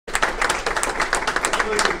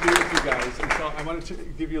really good to be with you guys. And so I wanted to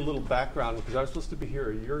give you a little background because I was supposed to be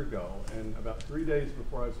here a year ago, and about 3 days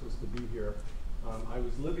before I was supposed to be here,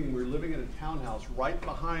 we were living in a townhouse right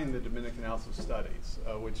behind the Dominican House of Studies,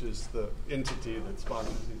 which is the entity that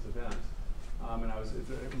sponsors these events. And I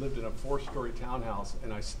lived in a 4-story townhouse,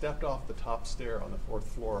 and I stepped off the top stair on the 4th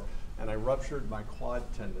floor, and I ruptured my quad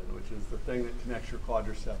tendon, which is the thing that connects your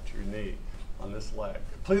quadricep to your knee on this leg.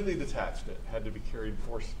 Completely detached it, had to be carried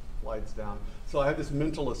 4 flights down. So I had this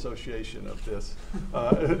mental association of this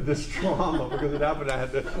this trauma because it happened. I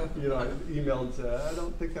had to, email and say, I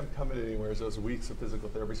don't think I'm coming anywhere. So it was weeks of physical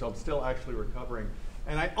therapy. So I'm still actually recovering.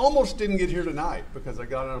 And I almost didn't get here tonight because I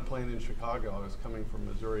got on a plane in Chicago. I was coming from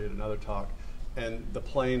Missouri at another talk, and the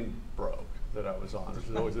plane broke that I was on, which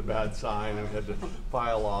is always a bad sign. I had to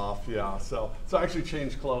file off, So I actually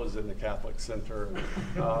changed clothes in the Catholic Center.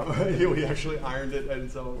 We actually ironed it,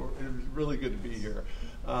 and so it was really good to be here.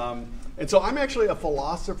 And so I'm actually a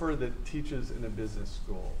philosopher that teaches in a business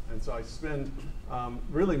school. And so I spend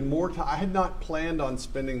really more time. I had not planned on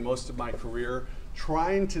spending most of my career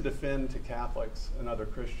trying to defend to Catholics and other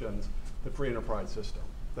Christians the free enterprise system.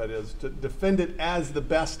 That is, to defend it as the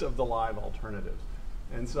best of the live alternatives.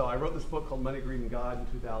 And so I wrote this book called Money, Greed, and God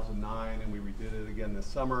in 2009, and we redid it again this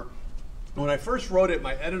summer. And when I first wrote it,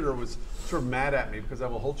 my editor was sort of mad at me because I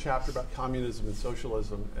have a whole chapter about communism and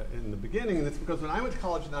socialism in the beginning. And it's because when I went to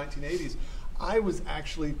college in the 1980s, I was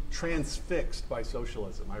actually transfixed by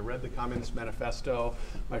socialism. I read the Communist Manifesto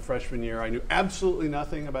my freshman year. I knew absolutely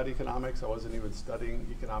nothing about economics. I wasn't even studying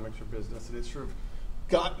economics or business. And it sort of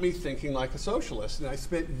got me thinking like a socialist. And I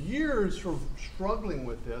spent years sort of struggling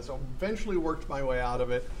with this. I eventually worked my way out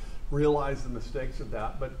of it, realized the mistakes of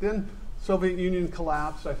that. But then Soviet Union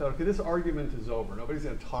collapsed. I thought, okay, this argument is over. Nobody's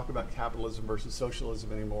going to talk about capitalism versus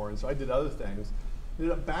socialism anymore. And so I did other things.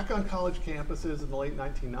 Ended up back on college campuses in the late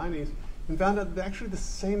 1990s and found out that actually the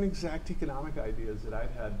same exact economic ideas that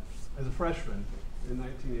I'd had as a freshman in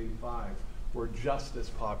 1985 were just as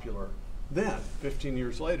popular then, 15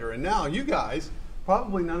 years later. And now you guys,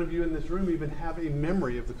 probably none of you in this room even have a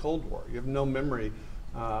memory of the Cold War. You have no memory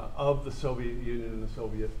of the Soviet Union and the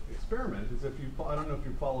Soviet experiment. As if I don't know if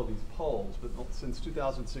you follow these polls, but since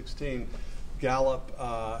 2016, Gallup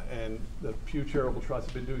and the Pew Charitable Trust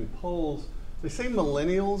have been doing polls. They say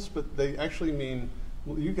millennials, but they actually mean,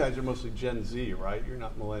 well, you guys are mostly Gen Z, right? You're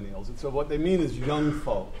not millennials. And so what they mean is young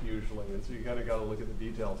folk, usually. And so you kind of got to look at the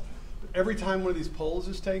details. But every time one of these polls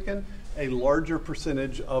is taken, a larger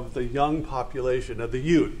percentage of the young population, of the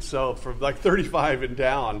youth, so from like 35 and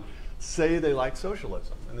down, say they like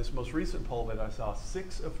socialism. And this most recent poll that I saw,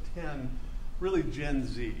 6 of 10 really Gen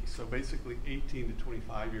Z, so basically 18 to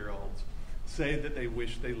 25-year-olds, say that they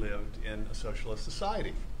wish they lived in a socialist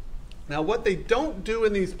society. Now, what they don't do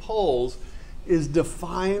in these polls is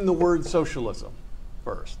define the word socialism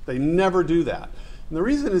first. They never do that. And the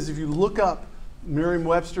reason is if you look up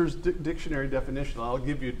Merriam-Webster's dictionary definition, I'll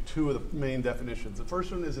give you 2 of the main definitions. The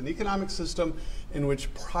first one is an economic system in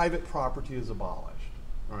which private property is abolished.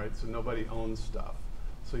 All right, so nobody owns stuff.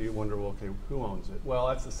 So you wonder, well, okay, who owns it? Well,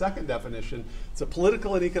 that's the second definition. It's a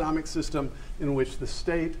political and economic system in which the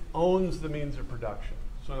state owns the means of production.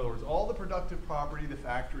 So in other words, all the productive property, the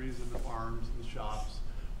factories and the farms and the shops,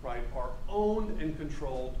 right, are owned and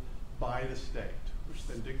controlled by the state, which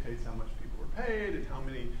then dictates how much people are paid and how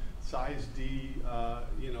many size D,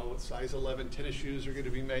 size 11 tennis shoes are going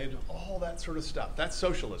to be made, all that sort of stuff. That's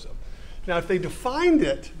socialism. Now, if they defined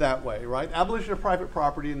it that way, right, abolition of private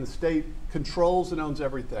property and the state controls and owns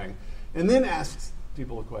everything, and then asks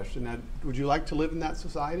people a question, now, would you like to live in that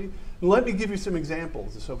society? And let me give you some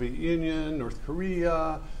examples. The Soviet Union, North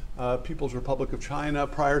Korea, People's Republic of China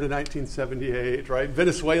prior to 1978, right?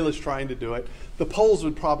 Venezuela's trying to do it. The polls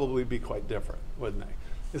would probably be quite different, wouldn't they?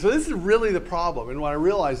 And so this is really the problem. And what I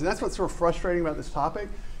realized, and that's what's sort of frustrating about this topic,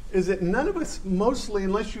 is that none of us, mostly,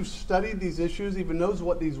 unless you've studied these issues, even knows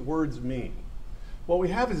what these words mean. What we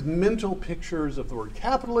have is mental pictures of the word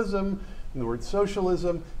capitalism and the word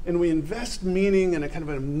socialism, and we invest meaning and a kind of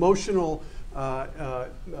an emotional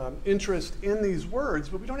interest in these words,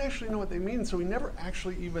 but we don't actually know what they mean, so we never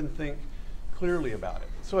actually even think clearly about it.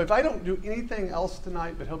 So if I don't do anything else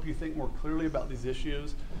tonight but help you think more clearly about these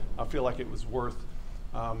issues, I feel like it was worth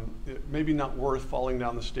maybe not worth falling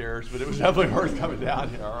down the stairs, but it was definitely worth coming down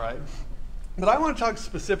here, all right? But I want to talk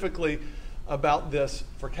specifically about this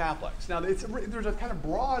for Catholics. Now, there's a kind of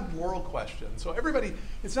broad moral question. So everybody,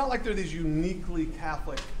 it's not like there are these uniquely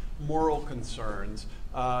Catholic moral concerns,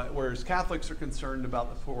 whereas Catholics are concerned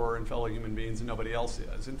about the poor and fellow human beings and nobody else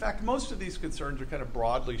is. In fact, most of these concerns are kind of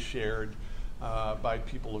broadly shared by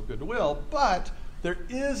people of goodwill, but there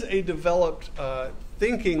is a developed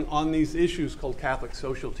thinking on these issues called Catholic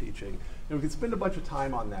social teaching. And we can spend a bunch of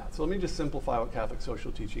time on that. So let me just simplify what Catholic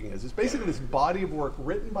social teaching is. It's basically this body of work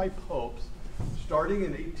written by popes starting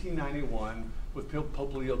in 1891 with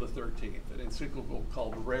Pope Leo XIII, an encyclical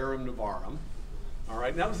called Rerum Novarum. All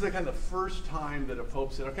right, and that was the kind of first time that a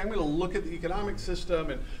pope said, okay, I'm going to look at the economic system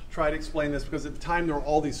and try to explain this, because at the time there were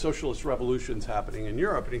all these socialist revolutions happening in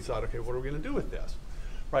Europe, and he thought, okay, what are we going to do with this?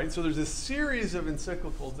 Right, so there's this series of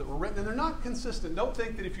encyclicals that were written, and they're not consistent. Don't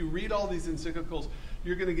think that if you read all these encyclicals,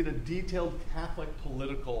 you're going to get a detailed Catholic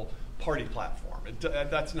political party platform.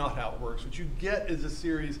 That's not how it works. What you get is a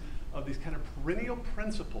series of these kind of perennial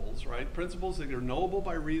principles, right? Principles that are knowable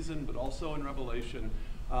by reason, but also in revelation,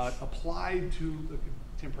 applied to the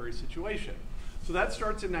contemporary situation. So that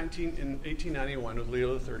starts in 1891 with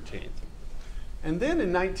Leo XIII. And then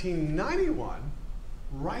in 1991,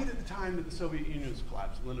 right at the time that the Soviet Union was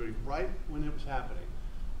collapsing, literally right when it was happening,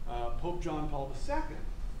 Pope John Paul II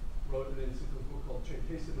wrote an encyclical called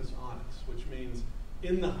Centesimus Annus, which means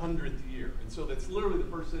in the 100th year. And so that's literally the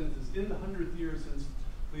first sentence is in the 100th year since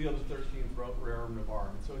Leo XIII wrote Rerum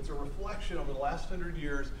Novarum. And so it's a reflection over the last 100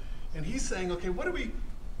 years. And he's saying, okay,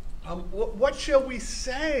 what shall we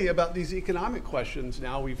say about these economic questions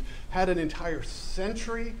now? We've had an entire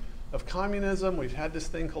century of communism. We've had this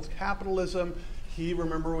thing called capitalism. He,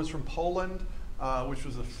 remember, was from Poland, which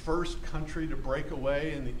was the first country to break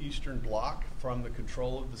away in the Eastern Bloc from the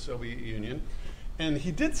control of the Soviet Union. And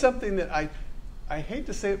he did something that I hate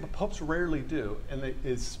to say it, but popes rarely do, and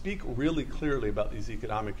they speak really clearly about these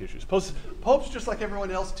economic issues. Popes, just like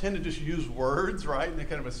everyone else, tend to just use words, right? And they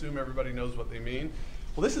kind of assume everybody knows what they mean.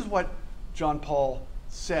 Well, this is what John Paul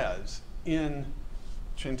says in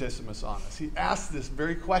Centesimus Annus. He asks this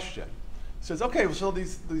very question. He says, okay, so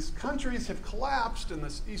these countries have collapsed, and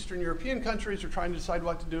the Eastern European countries are trying to decide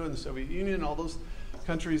what to do in the Soviet Union. All those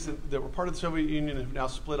countries that were part of the Soviet Union have now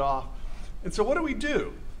split off. And so what do we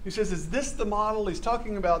do? He says, is this the model? He's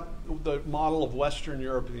talking about the model of Western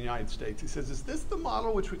Europe and the United States. He says, is this the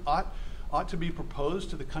model which we ought to be proposed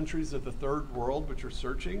to the countries of the third world which are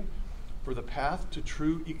searching for the path to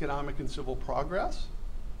true economic and civil progress?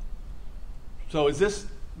 So is this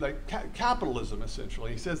like capitalism,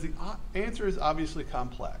 essentially? He says the answer is obviously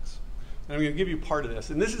complex. And I'm going to give you part of this.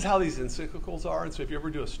 And this is how these encyclicals are. And so if you ever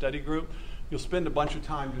do a study group, you'll spend a bunch of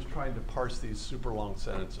time just trying to parse these super long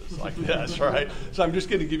sentences like this, right? So I'm just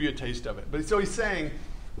going to give you a taste of it. But so he's saying,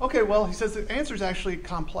 okay, well, he says the answer is actually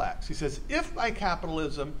complex. He says, if by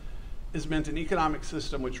capitalism is meant an economic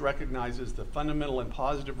system which recognizes the fundamental and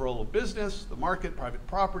positive role of business, the market, private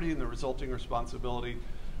property, and the resulting responsibility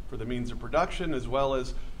for the means of production, as well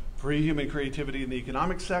as free human creativity in the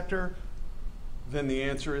economic sector, then the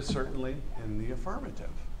answer is certainly in the affirmative.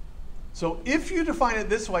 So if you define it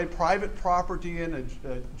this way, private property in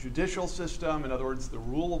a judicial system, in other words, the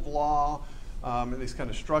rule of law, and these kind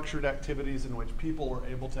of structured activities in which people are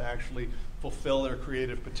able to actually fulfill their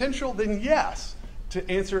creative potential, then yes,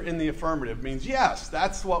 to answer in the affirmative means yes,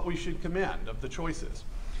 that's what we should commend of the choices.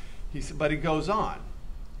 But he goes on.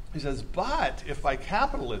 He says, but if by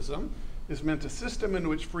capitalism is meant a system in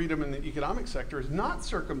which freedom in the economic sector is not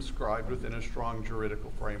circumscribed within a strong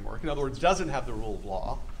juridical framework, in other words, doesn't have the rule of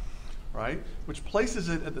law, right, which places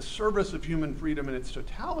it at the service of human freedom in its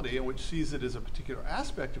totality and which sees it as a particular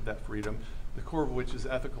aspect of that freedom, the core of which is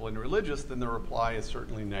ethical and religious, then the reply is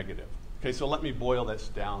certainly negative. Okay, so let me boil this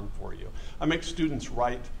down for you. I make students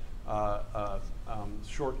write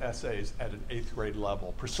short essays at an 8th grade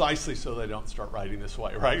level, precisely so they don't start writing this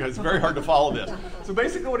way, right? Because it's very hard to follow this. So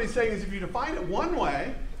basically what he's saying is if you define it one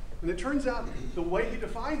way, and it turns out the way he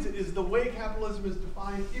defines it is the way capitalism is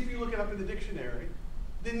defined, if you look it up in the dictionary,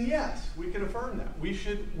 then yes, we can affirm that. We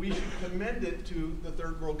should commend it to the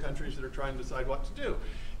third world countries that are trying to decide what to do.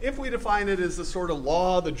 If we define it as the sort of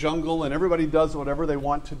law of the jungle and everybody does whatever they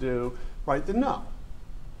want to do, right, then no.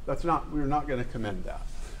 We're not going to commend that.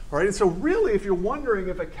 All right, and so really, if you're wondering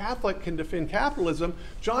if a Catholic can defend capitalism,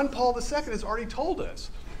 John Paul II has already told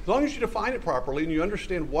us. As long as you define it properly and you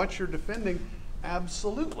understand what you're defending,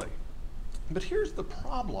 absolutely. But here's the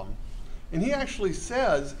problem. And he actually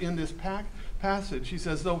says in this passage, he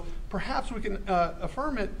says, though perhaps we can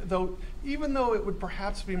affirm it, though even though it would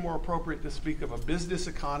perhaps be more appropriate to speak of a business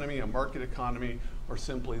economy, a market economy, or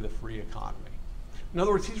simply the free economy. In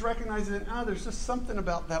other words, he's recognizing that there's just something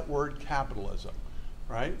about that word capitalism,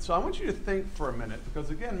 right? So I want you to think for a minute,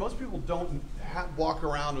 because again, most people don't walk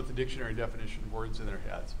around with the dictionary definition of words in their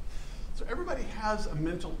heads. So everybody has a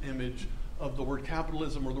mental image of the word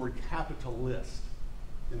capitalism or the word capitalist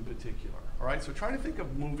in particular, all right? So try to think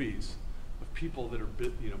of movies of people that are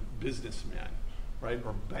businessmen, right,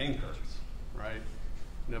 or bankers, right?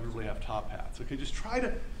 Inevitably have top hats. Okay, just try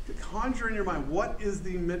to conjure in your mind, what is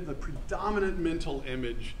the predominant mental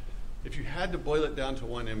image? If you had to boil it down to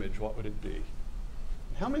one image, what would it be?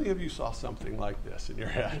 How many of you saw something like this in your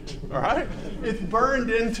head? All right? It's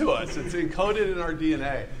burned into us. It's encoded in our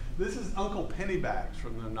DNA. This is Uncle Pennybags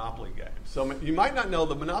from the Monopoly game. So you might not know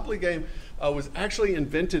the Monopoly game was actually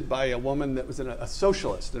invented by a woman that was a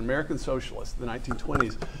socialist, an American socialist in the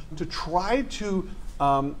 1920s, to try to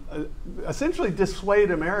essentially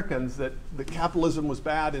dissuade Americans that capitalism was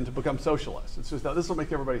bad and to become socialists. It's just that this will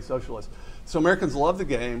make everybody socialist. So Americans love the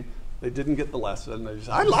game. They didn't get the lesson. They just,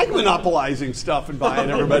 I like monopolizing stuff and buying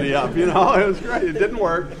everybody up. You know, it was great. It didn't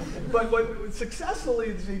work. But what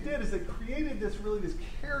successfully they did is they created this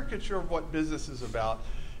caricature of what business is about.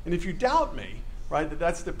 And if you doubt me, right,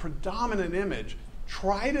 that's the predominant image,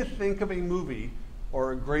 try to think of a movie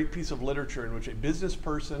or a great piece of literature in which a business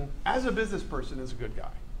person, as a business person, is a good guy.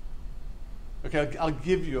 Okay, I'll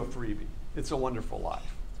give you a freebie. It's a Wonderful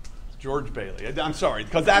Life. George Bailey. I'm sorry,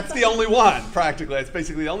 because that's the only one, practically. That's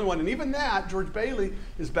basically the only one. And even that, George Bailey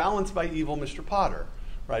is balanced by evil Mr. Potter,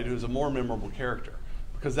 right, who's a more memorable character.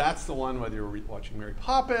 Because that's the one, whether you're watching Mary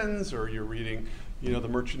Poppins or you're reading, The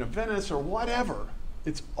Merchant of Venice or whatever,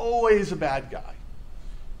 it's always a bad guy.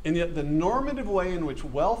 And yet the normative way in which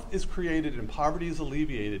wealth is created and poverty is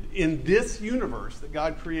alleviated in this universe that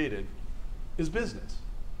God created is business.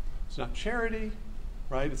 It's not charity,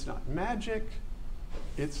 right? It's not magic.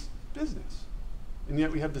 It's business. And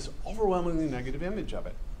yet we have this overwhelmingly negative image of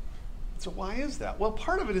it. So why is that? Well,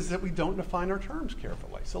 part of it is that we don't define our terms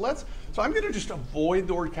carefully. So I'm going to just avoid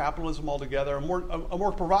the word capitalism altogether. A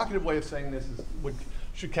more provocative way of saying this is,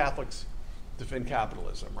 should Catholics defend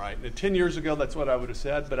capitalism, right? And 10 years ago, that's what I would have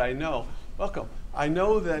said, but I know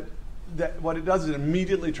that what it does is it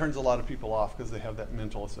immediately turns a lot of people off because they have that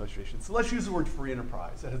mental association. So let's use the word free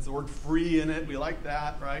enterprise. It has the word free in it. We like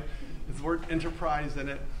that, right? There's the word enterprise in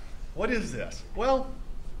it. What is this? Well,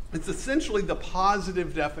 it's essentially the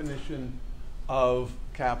positive definition of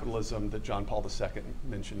capitalism that John Paul II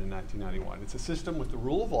mentioned in 1991. It's a system with the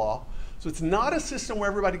rule of law. So it's not a system where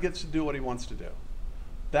everybody gets to do what he wants to do.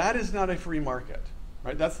 That is not a free market,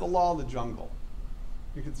 right? That's the law of the jungle.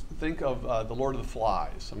 You can think of The Lord of the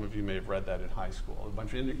Flies. Some of you may have read that in high school. A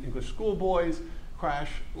bunch of English schoolboys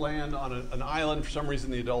crash land on an island. For some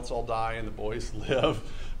reason, the adults all die and the boys live,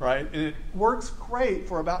 right? And it works great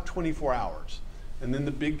for about 24 hours. And then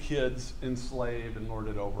the big kids enslave and lord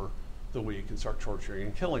it over the weak and start torturing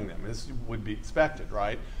and killing them, as would be expected,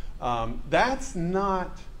 right? That's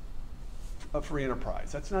not a free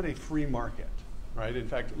enterprise. That's not a free market, right? In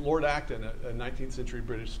fact, Lord Acton, a 19th century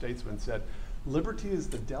British statesman, said, "Liberty is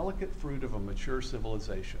the delicate fruit of a mature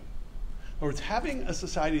civilization." In other words, having a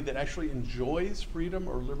society that actually enjoys freedom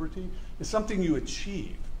or liberty is something you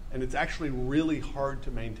achieve, and it's actually really hard to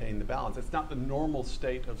maintain the balance. It's not the normal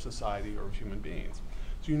state of society or of human beings.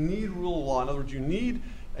 So you need rule of law. In other words, you need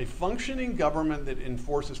a functioning government that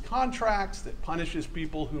enforces contracts, that punishes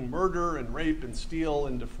people who murder and rape and steal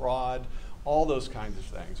and defraud, all those kinds of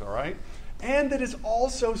things, all right? And that is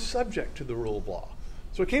also subject to the rule of law.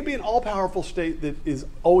 So it can't be an all-powerful state that is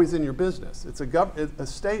always in your business. It's a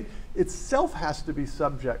state itself has to be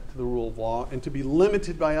subject to the rule of law and to be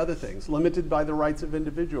limited by other things, limited by the rights of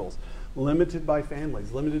individuals, limited by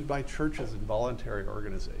families, limited by churches and voluntary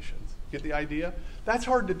organizations. Get the idea? That's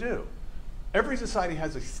hard to do. Every society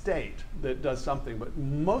has a state that does something, but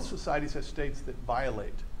most societies have states that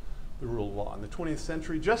violate the rule of law. In the 20th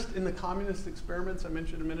century, just in the communist experiments I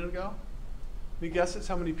mentioned a minute ago, any guesses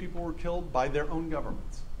how many people were killed by their own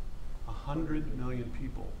governments? 100 million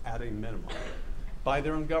people at a minimum by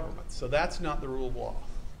their own governments. So that's not the rule of law.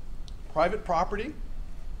 Private property,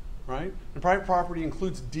 right? And private property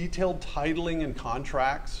includes detailed titling and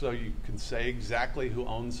contracts, so you can say exactly who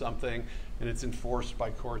owns something, and it's enforced by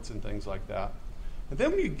courts and things like that. And then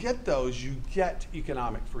when you get those, you get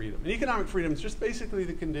economic freedom. And economic freedom is just basically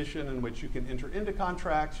the condition in which you can enter into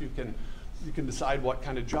contracts, you can decide what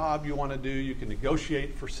kind of job you want to do. You can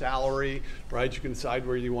negotiate for salary, right? You can decide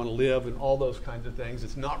where you want to live and all those kinds of things.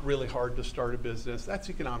 It's not really hard to start a business. That's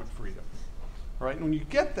economic freedom, right? And when you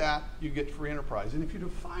get that, you get free enterprise. And if you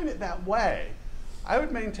define it that way, I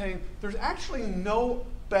would maintain there's actually no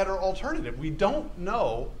better alternative. We don't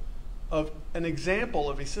know of an example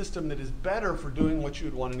of a system that is better for doing what you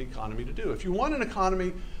would want an economy to do. If you want an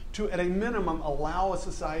economy to, at a minimum, allow a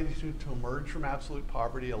society to emerge from absolute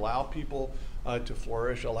poverty, allow people to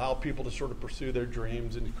flourish, allow people to sort of pursue their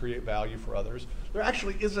dreams and to create value for others, there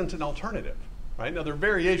actually isn't an alternative, right? Now, there are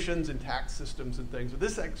variations in tax systems and things, but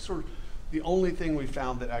this is sort of the only thing we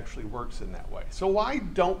found that actually works in that way. So why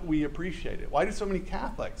don't we appreciate it? Why do so many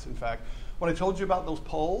Catholics, in fact, what I told you about those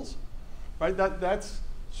polls, right? That's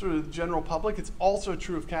sort of the general public. It's also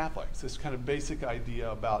true of Catholics, this kind of basic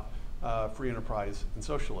idea about free enterprise and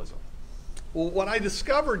socialism. Well, what I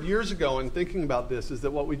discovered years ago in thinking about this is that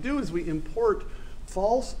what we do is we import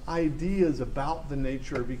false ideas about the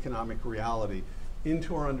nature of economic reality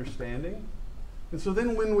into our understanding. And so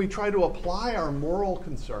then when we try to apply our moral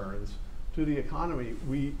concerns to the economy,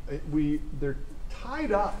 they're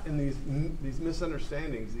tied up in these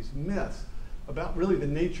misunderstandings, these myths about really the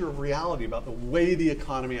nature of reality, about the way the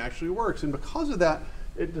economy actually works. And because of that,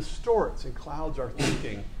 it distorts and clouds our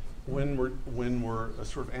thinking when we're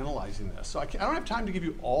sort of analyzing this. So I don't have time to give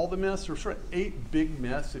you all the myths. There's sort of 8 big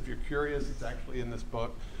myths. If you're curious, it's actually in this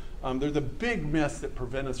book. They're the big myths that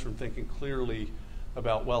prevent us from thinking clearly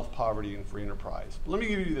about wealth, poverty, and free enterprise. But let me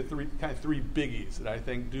give you the three biggies that I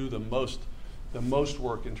think do the most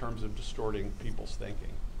work in terms of distorting people's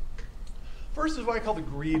thinking. First is what I call the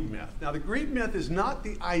greed myth. Now, the greed myth is not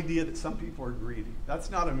the idea that some people are greedy.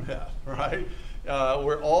 That's not a myth, right?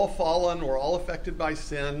 We're all fallen, we're all affected by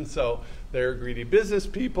sin, so there are greedy business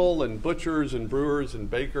people and butchers and brewers and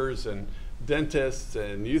bakers and dentists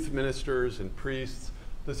and youth ministers and priests.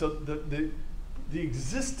 So the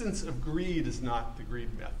existence of greed is not the greed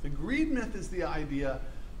myth. The greed myth is the idea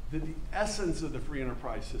that the essence of the free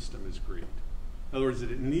enterprise system is greed. In other words,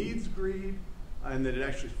 that it needs greed and that it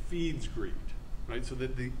actually feeds greed, right? So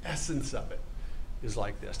that the essence of it is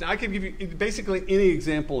like this. Now, I can give you basically any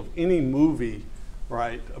example of any movie,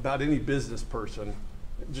 right, about any business person.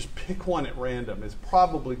 Just pick one at random. It's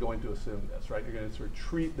probably going to assume this, right? You're going to sort of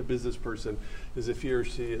treat the business person as if he or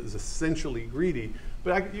she is essentially greedy.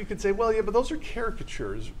 But you could say, well, yeah, but those are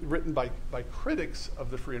caricatures written by critics of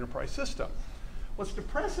the free enterprise system. What's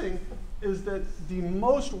depressing is that the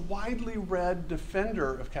most widely read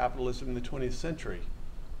defender of capitalism in the 20th century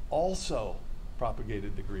also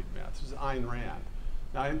propagated the greed myth. This is Ayn Rand.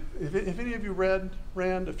 Now, if any of you read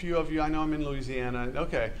Rand, a few of you, I know I'm in Louisiana,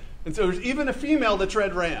 okay. And so there's even a female that's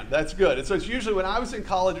read Rand. That's good. And so it's usually, when I was in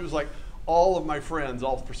college, it was like all of my friends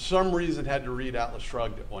all for some reason had to read Atlas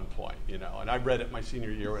Shrugged at one point, you know. And I read it my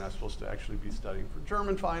senior year when I was supposed to actually be studying for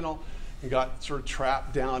German final, and got sort of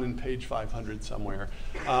trapped down in page 500 somewhere.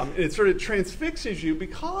 And it sort of transfixes you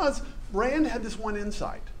because Rand had this one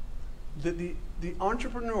insight, that the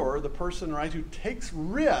entrepreneur, the person, right, who takes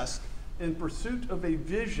risk in pursuit of a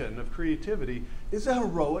vision of creativity is a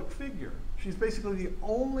heroic figure. She's basically the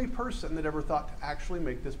only person that ever thought to actually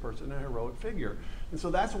make this person a heroic figure. And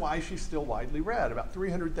so that's why she's still widely read. About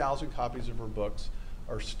 300,000 copies of her books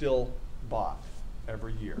are still bought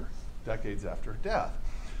every year, decades after her death.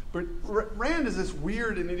 But Rand is this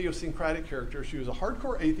weird and idiosyncratic character. She was a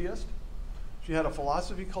hardcore atheist. She had a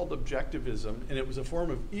philosophy called objectivism, and it was a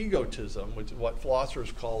form of egotism, which is what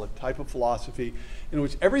philosophers call a type of philosophy in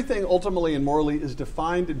which everything ultimately and morally is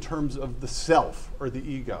defined in terms of the self or the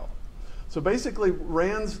ego. So basically,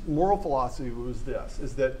 Rand's moral philosophy was this,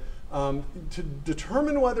 is that to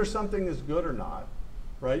determine whether something is good or not,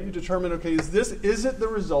 right, you determine, okay, is it the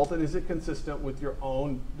result and is it consistent with your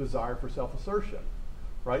own desire for self-assertion,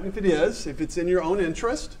 right? And if it is, if it's in your own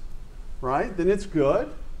interest, right, then it's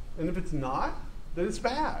good. And if it's not, then it's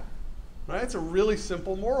bad, right? It's a really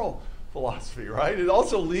simple moral philosophy, right? It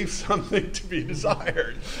also leaves something to be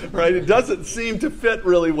desired, right? It doesn't seem to fit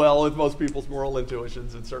really well with most people's moral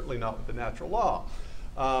intuitions, and certainly not with the natural law.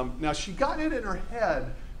 Now, she got it in her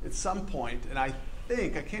head at some point, and I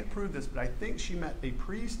can't prove this, but I think she met a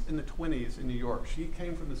priest in the 1920s in New York. She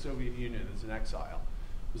came from the Soviet Union as an exile.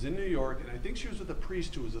 Was in New York, and I think she was with a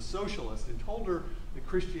priest who was a socialist and told her that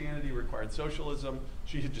Christianity required socialism.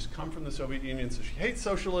 She had just come from the Soviet Union, so she hates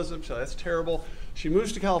socialism, so that's terrible. She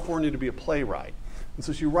moves to California to be a playwright. And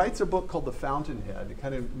so she writes a book called The Fountainhead. It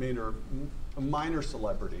kind of made her a minor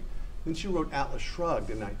celebrity. Then she wrote Atlas Shrugged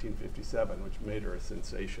in 1957, which made her a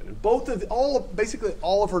sensation. And basically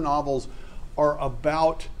all of her novels are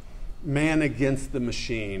about man against the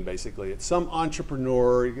machine, basically. It's some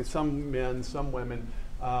entrepreneur, some men, some women,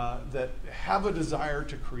 that have a desire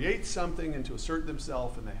to create something and to assert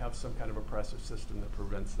themselves, and they have some kind of oppressive system that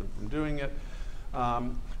prevents them from doing it.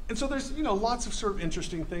 And so there's lots of sort of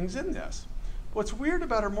interesting things in this. What's weird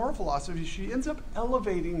about her moral philosophy is she ends up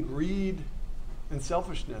elevating greed and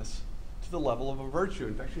selfishness to the level of a virtue.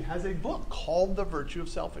 In fact, she has a book called The Virtue of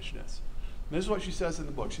Selfishness. And this is what she says in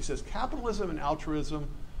the book. She says, capitalism and altruism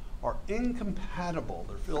are incompatible.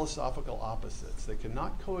 They're philosophical opposites. They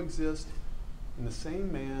cannot coexist in the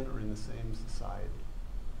same man or in the same society.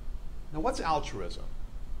 Now, what's altruism?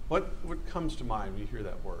 What comes to mind when you hear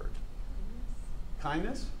that word?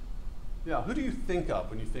 Kindness? Yeah, who do you think of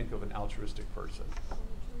when you think of an altruistic person?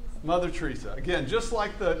 Mother Teresa. Again, just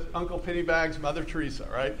like the Uncle Pennybags, Mother Teresa,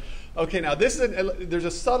 right? Okay, now this is there's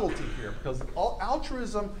a subtlety here because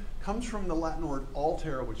altruism comes from the Latin word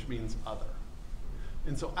alter, which means other.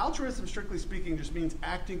 And so altruism, strictly speaking, just means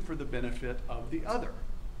acting for the benefit of the other.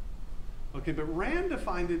 Okay, but Rand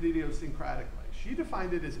defined it idiosyncratically. She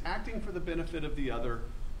defined it as acting for the benefit of the other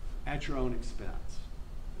at your own expense.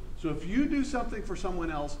 So if you do something for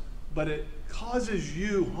someone else, but it causes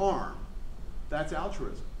you harm, that's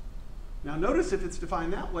altruism. Now notice if it's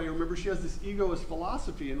defined that way, remember she has this egoist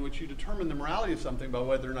philosophy in which you determine the morality of something by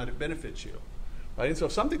whether or not it benefits you. Right? And so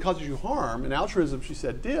if something causes you harm, and altruism, she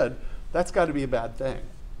said, did, that's got to be a bad thing.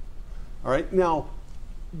 All right? Now,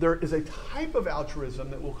 there is a type of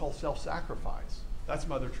altruism that we'll call self-sacrifice. That's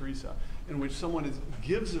Mother Teresa, in which someone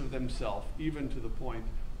gives of themselves even to the point,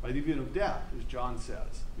 by the even of death, as John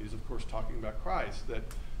says. He's, of course, talking about Christ, that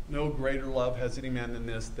no greater love has any man than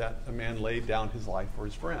this, that a man laid down his life for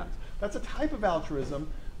his friends. That's a type of altruism,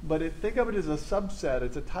 but think of it as a subset.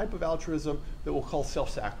 It's a type of altruism that we'll call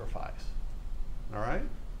self-sacrifice. All right?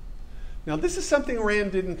 Now, this is something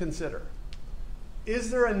Rand didn't consider.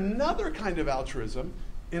 Is there another kind of altruism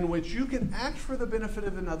in which you can act for the benefit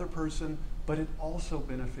of another person, but it also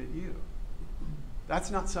benefit you?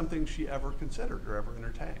 That's not something she ever considered or ever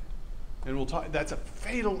entertained. And we'll talk, that's a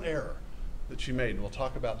fatal error that she made, and we'll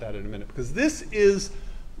talk about that in a minute, because this is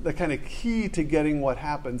the kind of key to getting what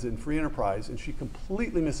happens in free enterprise, and she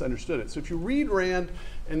completely misunderstood it. So if you read Rand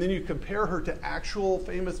and then you compare her to actual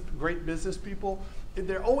famous great business people,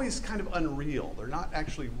 they're always kind of unreal. They're not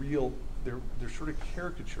actually real. They're sort of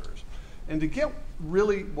caricatures. And to get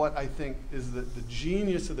really what I think is the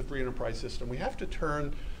genius of the free enterprise system, we have to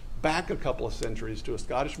turn back a couple of centuries to a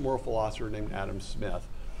Scottish moral philosopher named Adam Smith,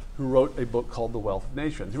 who wrote a book called The Wealth of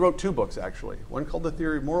Nations. He wrote two books, actually. One called The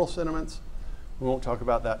Theory of Moral Sentiments. We won't talk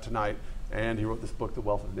about that tonight. And he wrote this book, The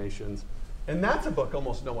Wealth of Nations. And that's a book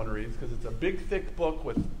almost no one reads because it's a big, thick book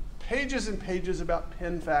with pages and pages about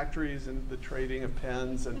pen factories and the trading of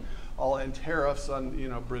pens and tariffs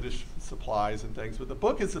on British supplies and things. But the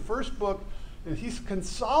book is the first book, and he's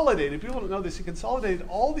consolidated. People don't know this. He consolidated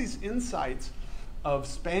all these insights of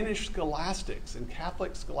Spanish scholastics and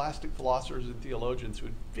Catholic scholastic philosophers and theologians who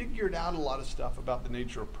had figured out a lot of stuff about the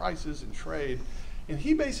nature of prices and trade. And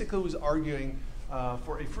he basically was arguing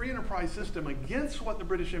for a free enterprise system against what the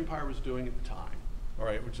British Empire was doing at the time, all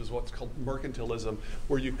right, which is what's called mercantilism,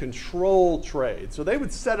 where you control trade. So they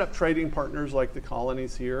would set up trading partners like the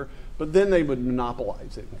colonies here, but then they would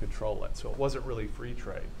monopolize it and control it. So it wasn't really free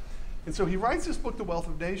trade. And so he writes this book, The Wealth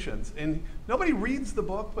of Nations, and nobody reads the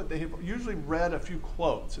book, but they have usually read a few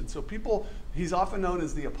quotes. And so he's often known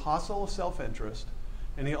as the apostle of self-interest,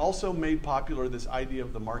 and he also made popular this idea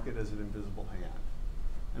of the market as an invisible hand.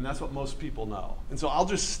 And that's what most people know. And so I'll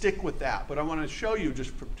just stick with that, but I want to show you just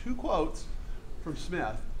from two quotes from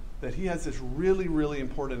Smith that he has this really, really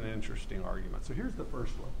important and interesting argument. So here's the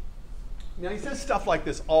first one. Now he says stuff like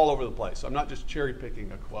this all over the place, so I'm not just cherry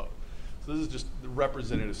picking a quote. So this is just the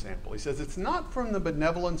representative sample. He says, "It's not from the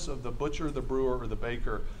benevolence of the butcher, the brewer, or the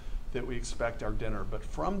baker that we expect our dinner, but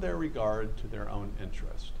from their regard to their own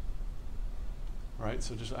interest." All right,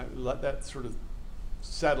 so just let that sort of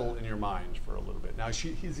settle in your mind for a little bit. Now, is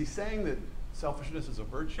he saying that selfishness is a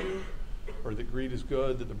virtue, or that greed is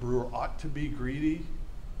good, that the brewer ought to be greedy?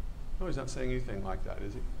 No, he's not saying anything like that,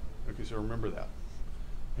 is he? Okay, so remember that.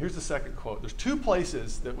 Here's the second quote. There's two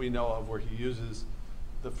places that we know of where he uses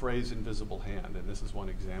the phrase invisible hand, and this is one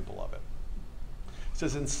example of it. It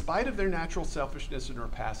says, "In spite of their natural selfishness and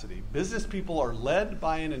rapacity, business people are led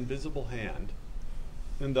by an invisible hand,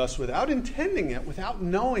 and thus, without intending it, without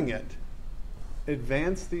knowing it,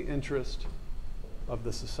 advance the interest of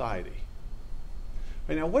the society."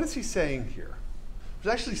 Right, now, what is he saying here?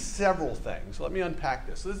 There's actually several things. Let me unpack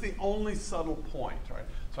this. So this is the only subtle point, right?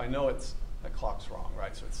 So I know that clock's wrong,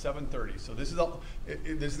 right? So it's 7:30. So this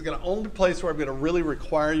is going to only place where I'm going to really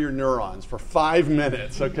require your neurons for 5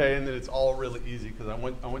 minutes, okay? And then it's all really easy because I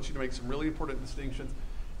want you to make some really important distinctions.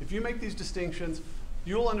 If you make these distinctions,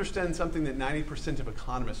 you'll understand something that 90% of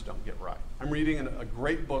economists don't get right. I'm reading a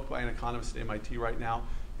great book by an economist at MIT right now,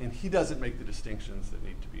 and he doesn't make the distinctions that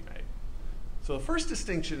need to be made. So the first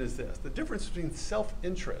distinction is this: the difference between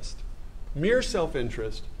self-interest, mere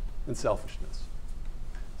self-interest, and selfishness.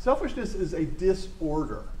 Selfishness is a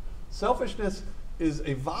disorder. Selfishness is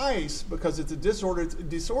a vice because it's a disorder.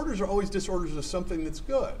 Disorders are always disorders of something that's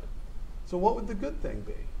good. So what would the good thing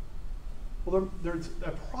be? Well, there's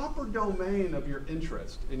a proper domain of your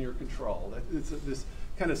interest in your control. It's this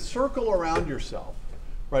kind of circle around yourself,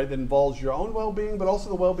 right, that involves your own well-being, but also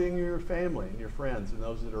the well-being of your family and your friends and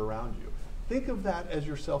those that are around you. Think of that as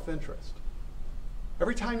your self-interest.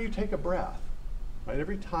 Every time you take a breath, right?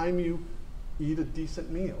 Every time you eat a decent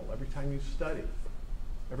meal, every time you study,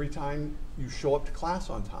 every time you show up to class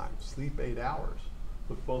on time, sleep 8 hours,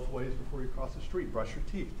 look both ways before you cross the street, brush your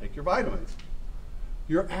teeth, take your vitamins.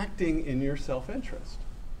 You're acting in your self-interest.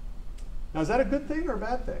 Now, is that a good thing or a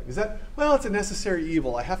bad thing? Is that, well, it's a necessary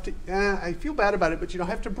evil. I have to, I feel bad about it, but I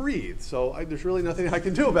have to breathe, so there's really nothing I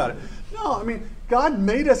can do about it. No, I mean, God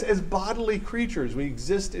made us as bodily creatures. We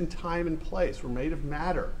exist in time and place. We're made of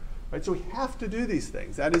matter, right? So we have to do these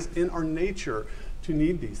things. That is in our nature to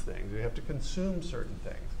need these things. We have to consume certain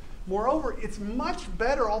things. Moreover, it's much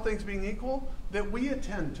better, all things being equal, that we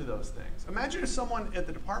attend to those things. Imagine if someone at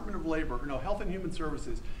the Department of Labor, Health and Human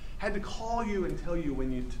Services, had to call you and tell you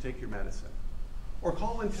when you to take your medicine. Or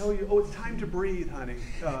call and tell you, oh, it's time to breathe, honey.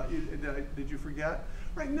 Did you forget?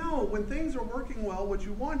 Right, no, when things are working well, what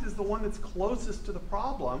you want is the one that's closest to the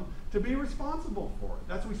problem to be responsible for it.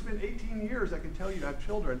 That's why we spent 18 years, I can tell you, I have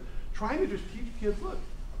children, trying to just teach kids, look,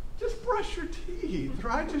 just brush your teeth,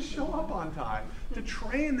 right? Just show up on time, to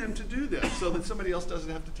train them to do this so that somebody else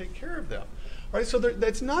doesn't have to take care of them. Right? So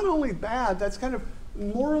that's not only bad, that's kind of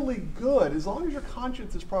morally good, as long as your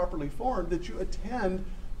conscience is properly formed, that you attend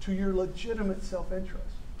to your legitimate self-interest.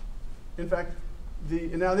 In fact,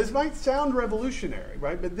 now this might sound revolutionary,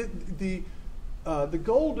 right? But the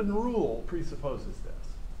golden rule presupposes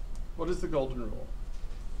this. What is the golden rule?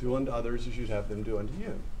 Do unto others as you'd have them do unto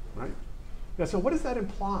you, right? Now, so what does that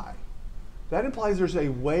imply? That implies there's a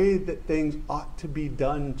way that things ought to be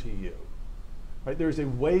done to you, right? There's a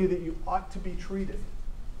way that you ought to be treated.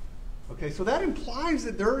 Okay, so that implies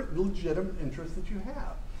that there are legitimate interests that you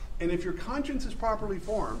have. And if your conscience is properly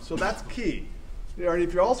formed, so that's key.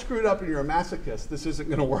 If you're all screwed up and you're a masochist, this isn't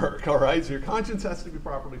going to work, all right? So your conscience has to be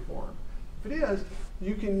properly formed. If it is,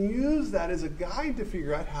 you can use that as a guide to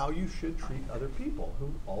figure out how you should treat other people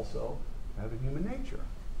who also have a human nature.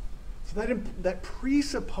 So that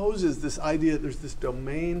presupposes this idea that there's this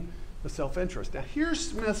domain of self-interest. Now, here's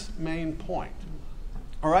Smith's main point.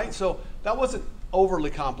 All right, so that wasn't overly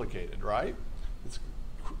complicated, right? It's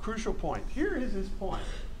a crucial point. Here is his point,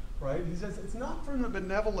 right? He says, it's not from the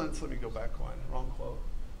benevolence, let me go back one, wrong quote.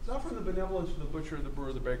 It's not from the benevolence of the butcher, the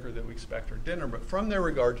brewer, the baker that we expect our dinner, but from their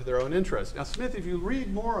regard to their own interests. Now, Smith, if you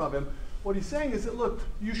read more of him, what he's saying is that, look,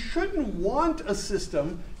 you shouldn't want a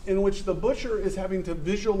system in which the butcher is having to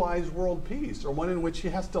visualize world peace, or one in which he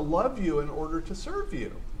has to love you in order to serve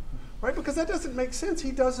you, right? Because that doesn't make sense.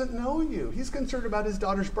 He doesn't know you. He's concerned about his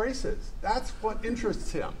daughter's braces. That's what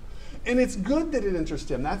interests him. And it's good that it interests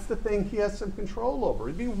him. That's the thing he has some control over.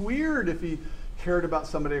 It'd be weird if he cared about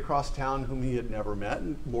somebody across town whom he had never met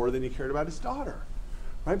more than he cared about his daughter.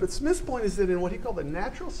 Right? But Smith's point is that in what he called the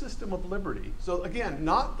natural system of liberty, so again,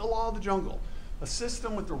 not the law of the jungle, a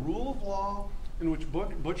system with the rule of law in which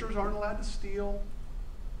butchers aren't allowed to steal,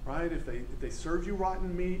 right? If they serve you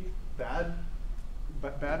rotten meat, bad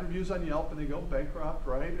reviews on Yelp and they go bankrupt,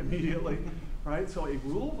 right? Immediately, right? So a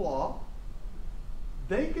rule of law,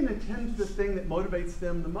 they can attend to the thing that motivates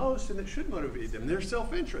them the most and that should motivate them, their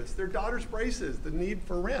self-interest, their daughter's braces, the need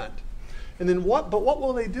for rent. And then what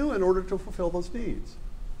will they do in order to fulfill those needs?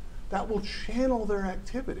 That will channel their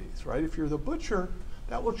activities, right? If you're the butcher,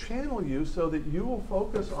 that will channel you so that you will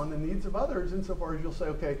focus on the needs of others insofar as you'll say,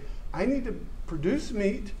 okay, I need to produce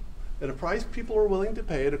meat at a price people are willing to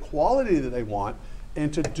pay, at a quality that they want,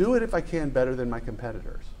 and to do it if I can better than my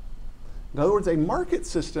competitors. In other words, a market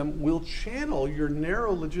system will channel your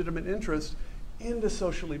narrow legitimate interests into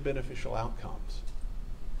socially beneficial outcomes.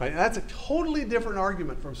 Right? And that's a totally different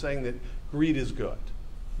argument from saying that greed is good,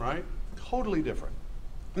 right? Totally different.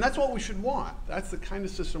 And that's what we should want. That's the kind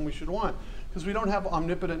of system we should want, because we don't have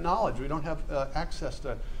omnipotent knowledge. We don't have access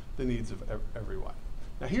to the needs of everyone.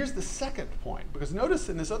 Now here's the second point, because notice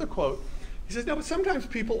in this other quote, he says, no, but sometimes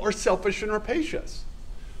people are selfish and rapacious.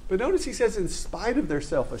 But notice he says in spite of their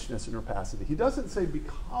selfishness and rapacity. He doesn't say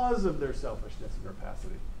because of their selfishness and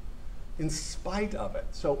rapacity. In spite of it.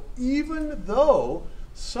 So even though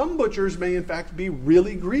some butchers may in fact be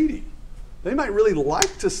really greedy, they might really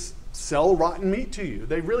like to sell rotten meat to you.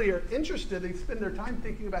 They really are interested. They spend their time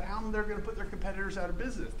thinking about how they're going to put their competitors out of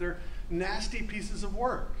business. They're nasty pieces of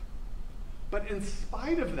work. But in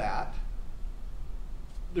spite of that,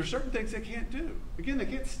 there are certain things they can't do. Again, they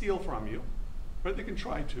can't steal from you. Right? They can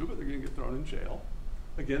try to, but they're going to get thrown in jail.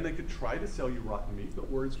 Again, they could try to sell you rotten meat, but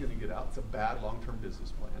word's going to get out. It's a bad long-term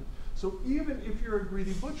business plan. So even if you're a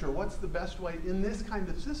greedy butcher, what's the best way in this kind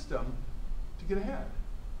of system to get ahead?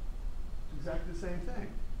 It's exactly the same thing.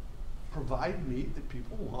 Provide meat that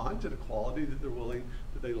people want at a quality that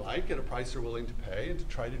they like, at a price they're willing to pay, and to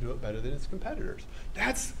try to do it better than its competitors.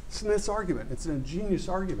 That's Smith's argument. It's an ingenious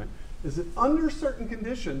argument. is that under certain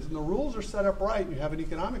conditions, and the rules are set up right, and you have an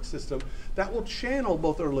economic system, that will channel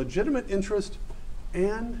both our legitimate interest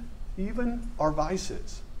and even our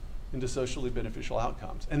vices into socially beneficial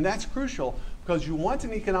outcomes. And that's crucial because you want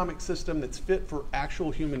an economic system that's fit for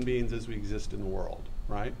actual human beings as we exist in the world,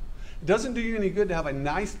 right? It doesn't do you any good to have a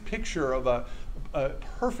nice picture of a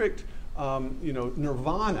perfect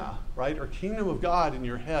nirvana, right, or kingdom of God in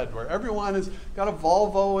your head, where everyone has got a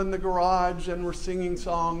Volvo in the garage and we're singing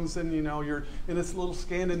songs, and you're in this little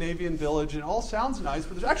Scandinavian village, and it all sounds nice,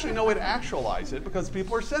 but there's actually no way to actualize it because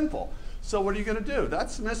people are sinful. So what are you going to do?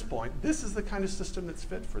 That's Smith's point. This is the kind of system that's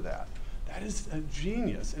fit for that. That is a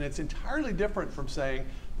genius, and it's entirely different from saying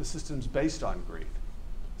the system's based on greed.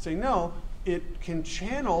 Saying no, it can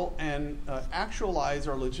channel and actualize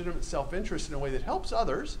our legitimate self-interest in a way that helps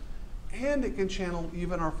others, and it can channel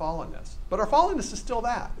even our fallenness. But our fallenness is still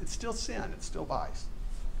that. It's still sin. It's still vice.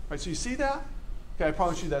 Right, so you see that? Okay, I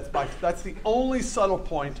promise you that's the only subtle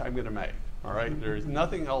point I'm going to make. All right? There's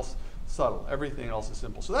nothing else subtle. Everything else is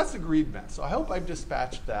simple. So that's the greed myth. So I hope I've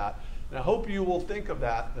dispatched that, and I hope you will think of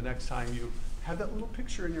that the next time you have that little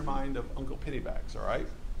picture in your mind of Uncle Pennybags, all right?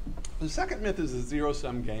 The second myth is the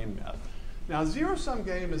zero-sum game myth. Now, a zero-sum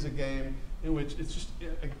game is a game in which it's just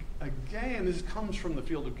a game. This comes from the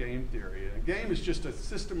field of game theory. A game is just a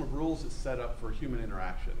system of rules that's set up for human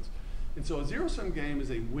interactions. And so a zero-sum game is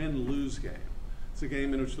a win-lose game. It's a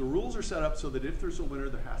game in which the rules are set up so that if there's a winner,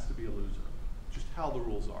 there has to be a loser. Just how the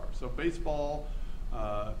rules are. So baseball,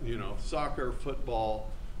 soccer, football,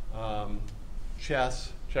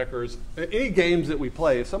 chess, checkers, any games that we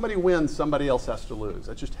play, if somebody wins, somebody else has to lose.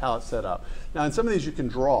 That's just how it's set up. Now, in some of these you can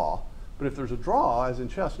draw, but if there's a draw, as in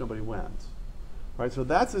chess, nobody wins. Right? So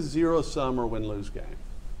that's a zero-sum or win-lose game.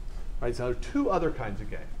 Right? So there are two other kinds of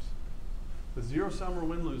games. The zero-sum or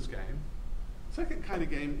win-lose game. Second kind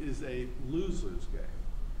of game is a lose-lose game.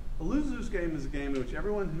 A lose-lose game is a game in which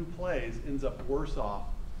everyone who plays ends up worse off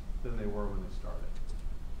than they were when they started.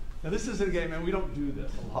 Now, this isn't a game, and we don't do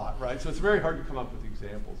this a lot, right? So it's very hard to come up with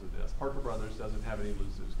examples of this. Parker Brothers doesn't have any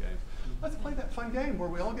lose-lose games. Let's play that fun game where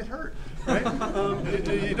we all get hurt, right?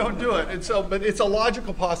 You don't do it. And so, but it's a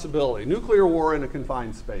logical possibility. Nuclear war in a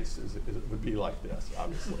confined space would be like this,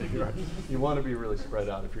 obviously. Right? You want to be really spread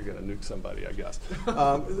out if you're going to nuke somebody, I guess.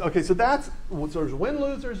 Okay, so there's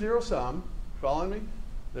win-lose or zero-sum. Following me?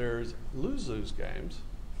 There's lose-lose games.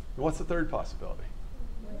 And what's the third possibility?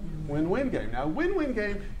 Win-win game. Now, a win-win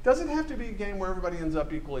game doesn't have to be a game where everybody ends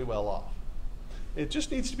up equally well off. It just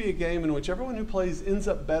needs to be a game in which everyone who plays ends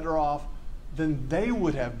up better off than they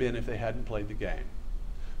would have been if they hadn't played the game.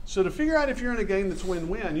 So to figure out if you're in a game that's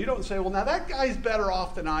win-win, you don't say, well, now that guy's better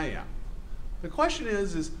off than I am. The question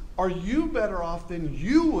is are you better off than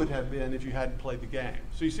you would have been if you hadn't played the game?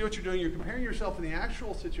 So you see what you're doing? You're comparing yourself in the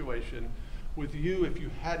actual situation with you if you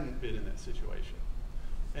hadn't been in that situation.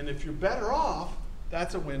 And if you're better off,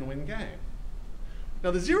 that's a win-win game.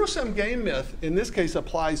 Now, the zero-sum game myth, in this case,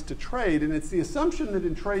 applies to trade, and it's the assumption that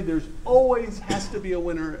in trade there's always has to be a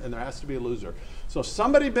winner and there has to be a loser. So if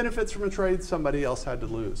somebody benefits from a trade, somebody else had to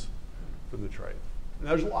lose from the trade. And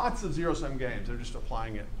there's lots of zero-sum games. They're just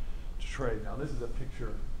applying it to trade. Now, this is a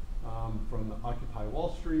picture from the Occupy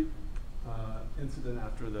Wall Street incident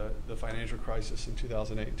after the financial crisis in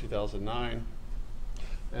 2008 and 2009.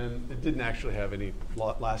 And it didn't actually have any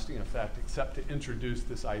lasting effect except to introduce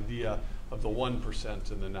this idea of the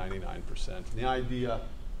 1% and the 99%. And the idea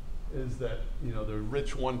is that the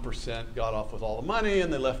rich 1% got off with all the money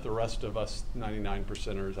and they left the rest of us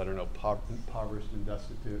 99%ers, impoverished and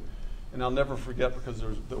destitute. And I'll never forget, because there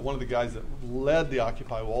was one of the guys that led the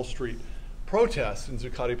Occupy Wall Street protests in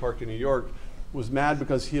Zuccotti Park in New York was mad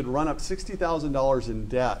because he had run up $60,000 in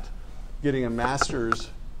debt getting a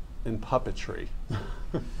master's in puppetry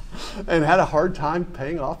and had a hard time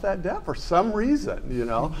paying off that debt for some reason,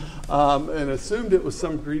 and assumed it was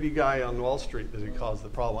some greedy guy on Wall Street that had caused the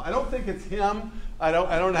problem. I don't think it's him. I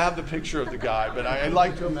don't have the picture of the guy, but I'd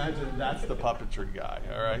like to imagine that's the puppetry guy,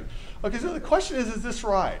 all right? Okay, so the question is this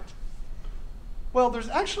right? Well, there's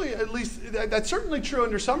actually, at least, that's certainly true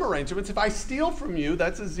under some arrangements. If I steal from you,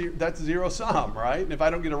 that's zero sum, right? And if I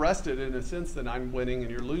don't get arrested, in a sense, then I'm winning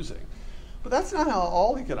and you're losing. But that's not how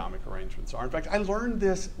all economic arrangements are. In fact, I learned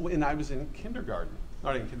this when I was in kindergarten.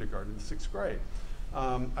 Not in kindergarten, in 6th grade.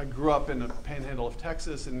 I grew up in the panhandle of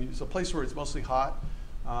Texas, and it's a place where it's mostly hot,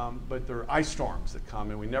 but there are ice storms that come,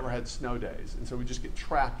 and we never had snow days. And so we just get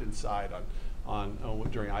trapped inside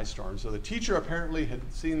during ice storms. So the teacher apparently had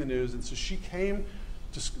seen the news, and so she came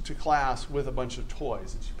to class with a bunch of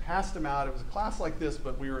toys. And she passed them out. It was a class like this,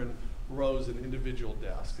 but we were in rows and individual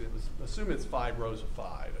desks. It was, assume it's 5 rows of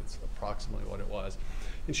 5. It's approximately what it was.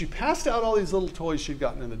 And she passed out all these little toys she'd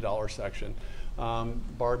gotten in the dollar section.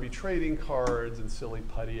 Barbie trading cards and silly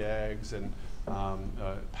putty eggs and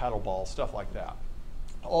paddle balls, stuff like that.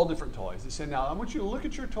 All different toys. They said, now I want you to look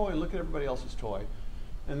at your toy and look at everybody else's toy,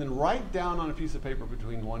 and then write down on a piece of paper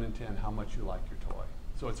between 1 and 10 how much you like your toy.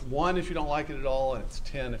 So it's 1 if you don't like it at all, and it's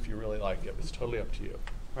 10 if you really like it. It's totally up to you.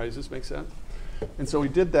 All right, does this make sense? And so we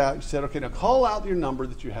did that. She said, okay, now call out your number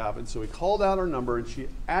that you have. And so we called out our number, and she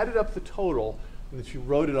added up the total, and then she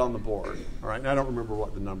wrote it on the board. All right, and I don't remember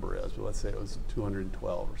what the number is, but let's say it was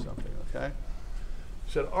 212 or something, okay?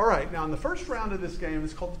 She said, all right, now in the first round of this game,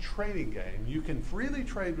 it's called the trading game. You can freely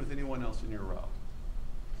trade with anyone else in your row.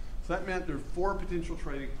 So that meant there were 4 potential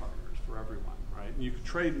trading partners for everyone, right? And you could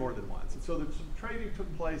trade more than once. And so the trading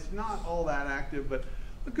took place, not all that active, but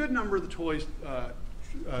a good number of the toys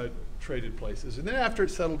traded places. And then after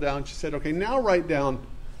it settled down, she said, okay, now write down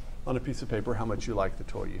on a piece of paper how much you like the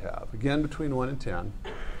toy you have. Again, between 1 and 10.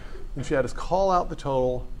 And she had us call out the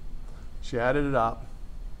total. She added it up,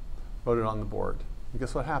 wrote it on the board. And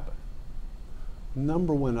guess what happened?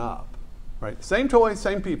 Number went up, right? Same toy,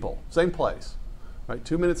 same people, same place, right?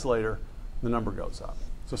 2 minutes later, the number goes up.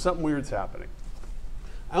 So something weird's happening.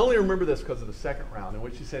 I only remember this because of the second round in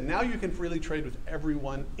which she said, now you can freely trade with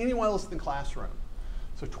everyone, anyone else in the classroom.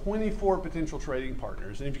 So 24 potential trading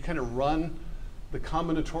partners. And if you kind of run the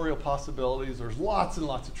combinatorial possibilities, there's lots and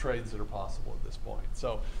lots of trades that are possible at this point.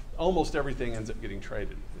 So almost everything ends up getting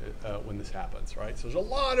traded when this happens, right? So there's a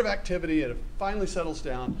lot of activity, and it finally settles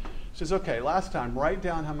down. She says, okay, last time, write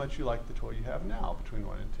down how much you like the toy you have now between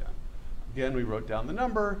 1 and 10. Again, we wrote down the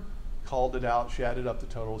number, called it out, she added up the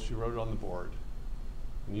totals, she wrote it on the board.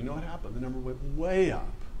 And you know what happened? The number went way up.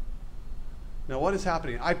 Now, what is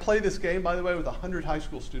happening? I play this game, by the way, with 100 high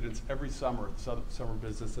school students every summer at the Summer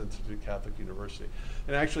Business Institute Catholic University.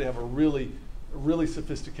 And I actually have a really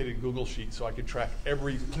sophisticated Google sheet so I can track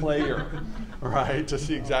every player, right, to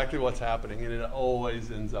see exactly what's happening. And it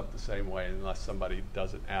always ends up the same way unless somebody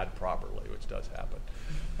doesn't add properly, which does happen,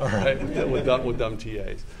 all right, with dumb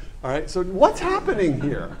TAs. All right, so what's happening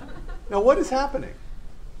here? Now, what is happening?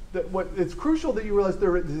 It's crucial that you realize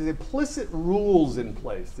there are implicit rules in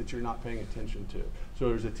place that you're not paying attention to. So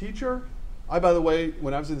there's a teacher. By the way,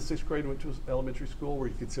 when I was in the 6th grade, I went to elementary school where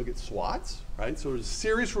you could still get SWATs, right? So there's a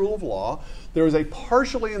serious rule of law. There was a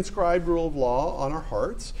partially inscribed rule of law on our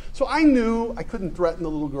hearts. So I knew I couldn't threaten the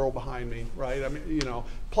little girl behind me, right? I mean, you know,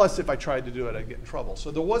 plus if I tried to do it, I'd get in trouble.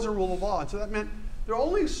 So there was a rule of law. And so that meant there are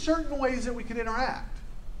only certain ways that we could interact,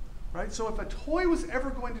 right? So if a toy was ever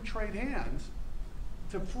going to trade hands,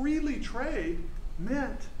 to freely trade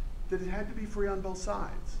meant that it had to be free on both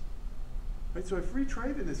sides, right? So a free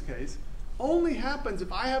trade in this case only happens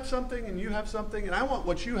if I have something and you have something, and I want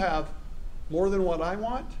what you have more than what I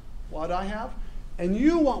want, what I have, and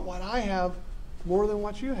you want what I have more than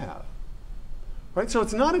what you have, right? So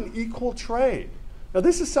it's not an equal trade. Now,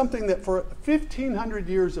 this is something that for 1,500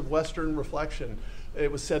 years of Western reflection,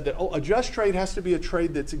 it was said that, oh, a just trade has to be a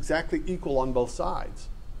trade that's exactly equal on both sides.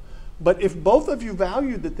 But if both of you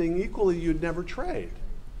valued the thing equally, you'd never trade.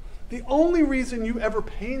 The only reason you ever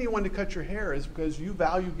pay anyone to cut your hair is because you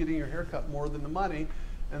value getting your hair cut more than the money,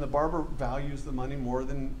 and the barber values the money more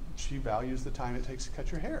than she values the time it takes to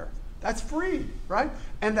cut your hair. That's free, right?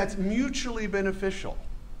 And that's mutually beneficial.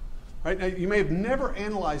 Right? Now, you may have never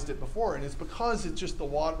analyzed it before, and it's because it's just the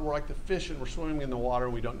water, we're like the fish and we're swimming in the water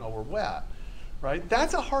and we don't know we're wet. Right?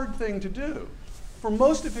 That's a hard thing to do. For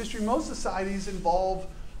most of history, most societies involve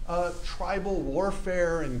tribal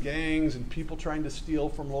warfare and gangs and people trying to steal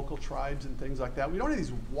from local tribes and things like that. We don't have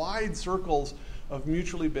these wide circles of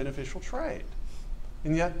mutually beneficial trade.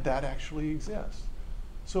 And yet that actually exists.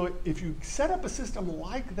 So if you set up a system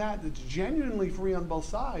like that that's genuinely free on both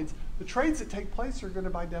sides, the trades that take place are going to,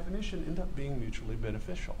 by definition, end up being mutually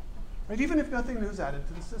beneficial. Right? Even if nothing new is added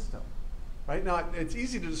to the system. Right? Now, it's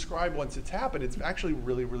easy to describe once it's happened. It's actually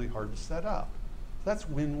really, really hard to set up. So that's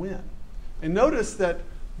win-win. And notice that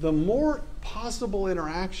the more possible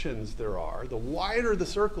interactions there are, the wider the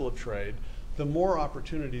circle of trade, the more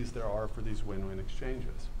opportunities there are for these win-win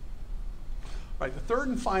exchanges. Right, the third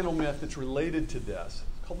and final myth that's related to this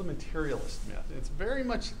is called the materialist myth. It's very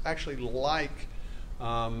much actually like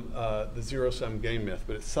the zero-sum game myth,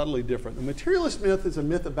 but it's subtly different. The materialist myth is a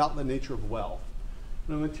myth about the nature of wealth.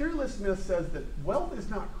 The materialist myth says that wealth is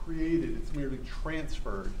not created, it's merely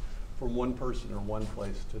transferred from one person or one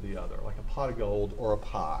place to the other, like a pot of gold or a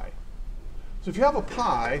pie. So if you have a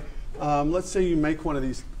pie, let's say you make one of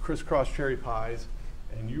these crisscross cherry pies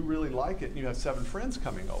and you really like it and you have 7 friends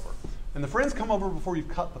coming over. And the friends come over before you've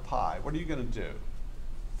cut the pie. What are you going to do?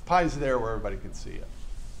 The pie's there where everybody can see it.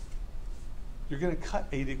 You're going to cut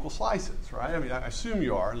 8 equal slices, right? I mean, I assume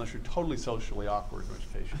you are, unless you're totally socially awkward, in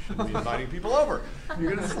which case you shouldn't be inviting people over.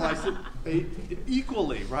 You're going to slice it 8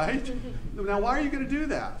 equally, right? Now, why are you going to do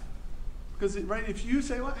that? Because, right, if you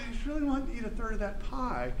say, well, I just really want to eat a third of that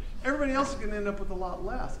pie, everybody else is going to end up with a lot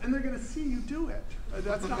less, and they're going to see you do it.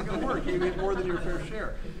 That's not going to work. You get more than your fair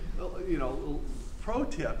share. You know, pro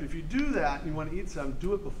tip, if you do that and you want to eat some,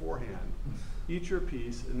 do it beforehand. Eat your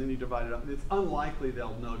piece, and then you divide it up. It's unlikely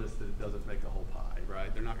they'll notice that it doesn't make the whole pie,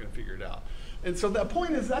 right? They're not going to figure it out. And so the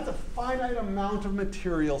point is that's a finite amount of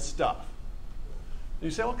material stuff. And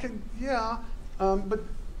you say, okay, yeah, but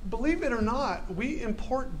believe it or not, we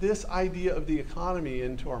import this idea of the economy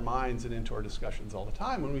into our minds and into our discussions all the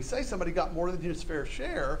time. When we say somebody got more than his fair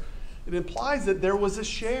share, it implies that there was a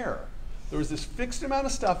share. There was this fixed amount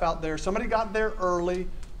of stuff out there. Somebody got there early.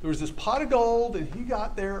 There was this pot of gold, and he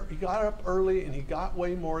got there. He got up early, and he got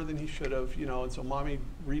way more than he should have, you know. And so mommy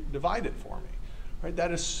divided for me, right? That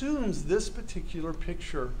assumes this particular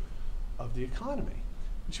picture of the economy.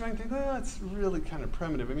 But you might think, well, it's really kind of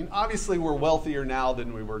primitive. I mean, obviously we're wealthier now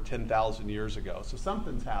than we were 10,000 years ago. So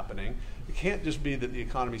something's happening. It can't just be that the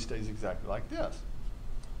economy stays exactly like this.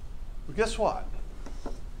 But guess what?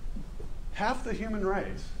 Half the human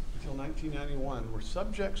race until 1991 were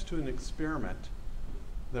subjects to an experiment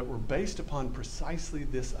that were based upon precisely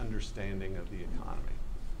this understanding of the economy.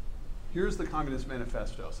 Here's the Communist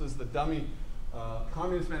Manifesto. So this is the dummy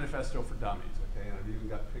Communist Manifesto for Dummies, okay? And I've even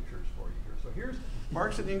got pictures for you here. So here's,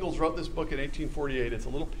 Marx and Engels wrote this book in 1848. It's a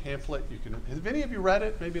little pamphlet. Have any of you read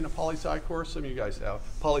it? Maybe in a poli-sci course? Some of you guys have.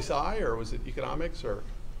 Poli-sci, or was it economics, or?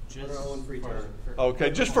 Just on free time. Okay,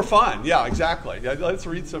 just for fun. Yeah, exactly. Yeah, let's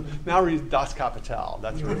read some. Now read Das Kapital.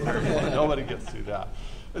 That's really fun. Nobody gets through that.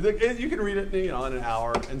 You can read it, in an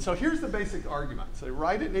hour. And so here's the basic argument. So they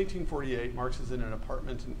write it in 1848. Marx is in an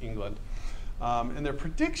apartment in England. And their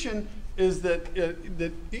prediction is that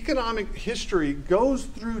that economic history goes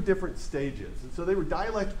through different stages. And so they were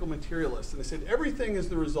dialectical materialists. And they said everything is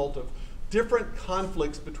the result of different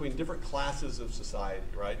conflicts between different classes of society,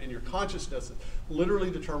 right? And your consciousness is literally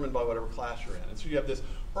determined by whatever class you're in. And so you have this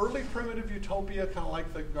early primitive utopia, kind of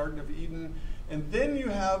like the Garden of Eden. And then you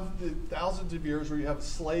have the thousands of years where you have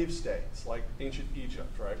slave states, like ancient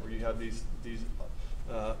Egypt, right? Where you have these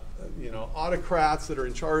autocrats that are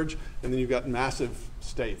in charge, and then you've got massive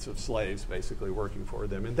states of slaves basically working for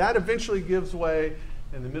them. And that eventually gives way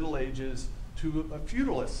in the Middle Ages to a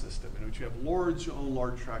feudalist system in which you have lords who own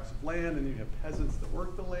large tracts of land, and you have peasants that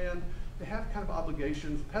work the land. They have kind of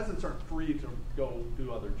obligations. Peasants aren't free to go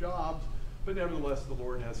do other jobs, but nevertheless, the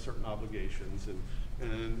lord has certain obligations, and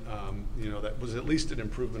that was at least an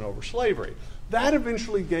improvement over slavery. That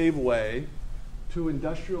eventually gave way to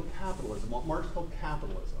industrial capitalism, what Marx called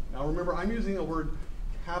capitalism. Now remember, I'm using the word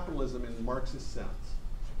capitalism in Marxist sense.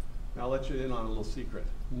 Now I'll let you in on a little secret.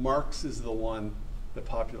 Marx is the one that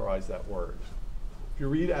popularized that word. If you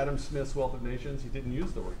read Adam Smith's Wealth of Nations, he didn't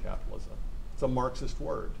use the word capitalism. It's a Marxist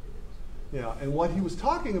word. Yeah, and what he was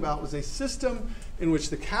talking about was a system in which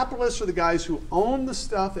the capitalists are the guys who own the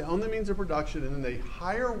stuff, they own the means of production, and then they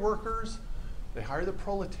hire workers, they hire the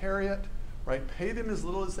proletariat, right? Pay them as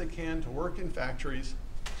little as they can to work in factories.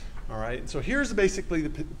 All right, so here's basically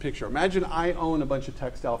the picture. Imagine I own a bunch of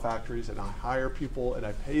textile factories, and I hire people, and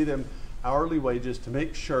I pay them hourly wages to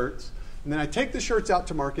make shirts. And then I take the shirts out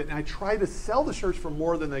to market, and I try to sell the shirts for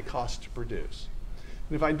more than they cost to produce.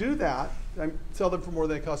 And if I do that, I sell them for more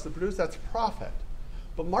than they cost to produce, that's profit.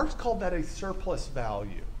 But Marx called that a surplus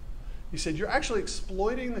value. He said, you're actually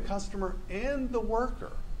exploiting the customer and the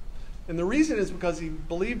worker. And the reason is because he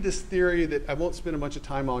believed this theory that I won't spend a bunch of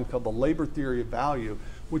time on called the labor theory of value,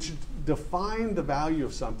 which defined the value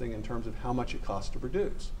of something in terms of how much it costs to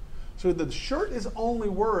produce. So the shirt is only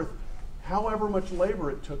worth however much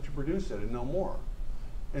labor it took to produce it, and no more.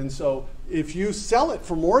 And so if you sell it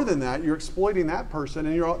for more than that, you're exploiting that person,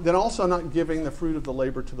 and you're then also not giving the fruit of the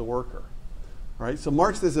labor to the worker. Right? So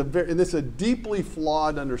Marx is a deeply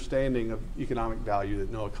flawed understanding of economic value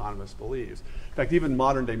that no economist believes. In fact, even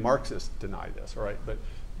modern day Marxists deny this, all right?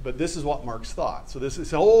 But this is what Marx thought. So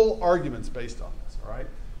this whole argument's based on this, all right?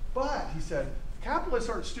 But he said, capitalists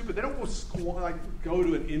aren't stupid. They don't go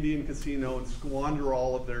to an Indian casino and squander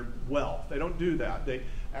all of their wealth. They don't do that. They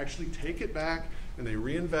actually take it back and they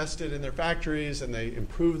reinvest it in their factories, and they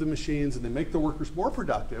improve the machines, and they make the workers more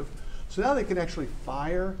productive. So now they can actually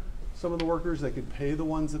fire some of the workers. They can pay the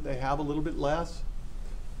ones that they have a little bit less,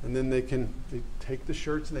 and then they take the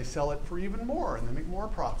shirts and they sell it for even more, and they make more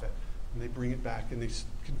profit, and they bring it back, and they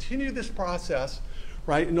continue this process,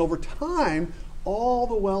 right? And over time, all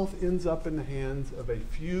the wealth ends up in the hands of a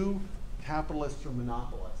few capitalists or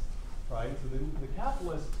monopolists. right? So the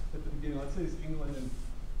capitalists at the beginning, let's say it's England in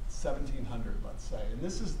 1700, let's say, and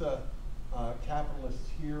this is the capitalists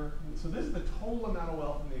here. So this is the total amount of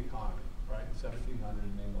wealth in the economy, right, in 1700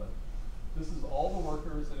 in England. This is all the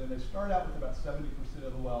workers, and then they start out with about 70%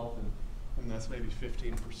 of the wealth, and that's maybe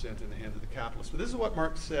 15% in the hands of the capitalists. But this is what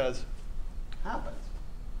Marx says happens,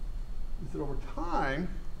 is that over time,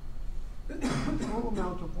 the total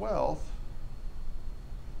amount of wealth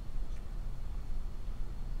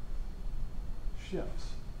shifts,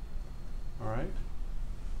 all right?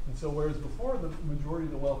 And so whereas before the majority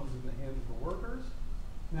of the wealth was in the hands of the workers,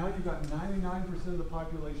 now you've got 99% of the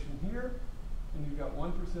population here, and you've got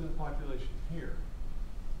 1% of the population here,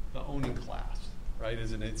 the owning class, right?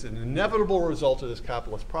 It's an inevitable result of this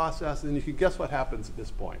capitalist process, and you can guess what happens at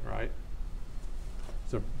this point, right?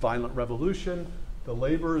 It's a violent revolution, the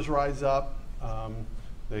laborers rise up,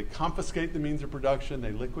 they confiscate the means of production,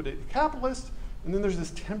 they liquidate the capitalists, and then there's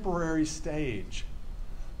this temporary stage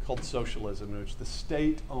called socialism, in which the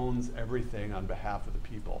state owns everything on behalf of the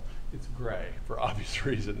people. It's gray for obvious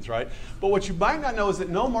reasons, right? But what you might not know is that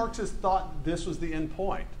no Marxist thought this was the end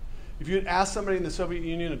point. If you had asked somebody in the Soviet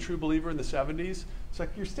Union, a true believer in the 70s, it's like,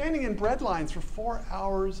 you're standing in bread lines for 4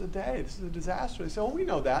 hours a day. This is a disaster. They say, well, we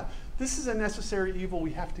know that. This is a necessary evil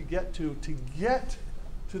we have to get to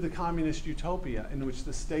the communist utopia in which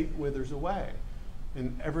the state withers away.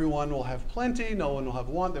 And everyone will have plenty, no one will have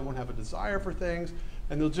want, they won't have a desire for things,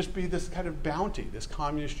 and there'll just be this kind of bounty, this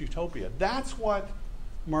communist utopia. That's what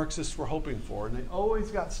Marxists were hoping for, and they always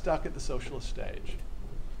got stuck at the socialist stage.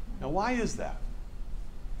 Now, why is that?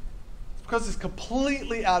 It's because it's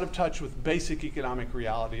completely out of touch with basic economic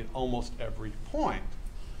reality at almost every point.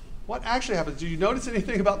 What actually happens? Do you notice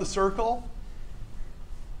anything about the circle?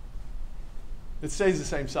 It stays the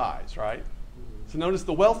same size, right? So notice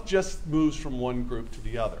the wealth just moves from one group to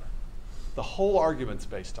the other. The whole argument's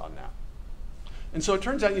based on that. And so it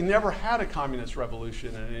turns out you never had a communist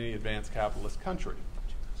revolution in any advanced capitalist country.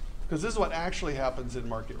 Because this is what actually happens in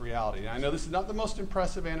market reality. And I know this is not the most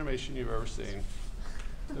impressive animation you've ever seen.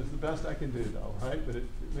 It's the best I can do, though, right? But it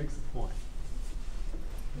makes the point.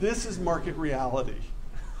 This is market reality,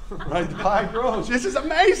 right? The pie grows. This is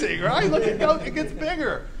amazing, right? Look, it gets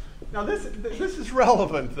bigger. Now, this is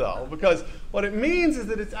relevant, though, because what it means is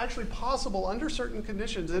that it's actually possible under certain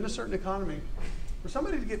conditions in a certain economy for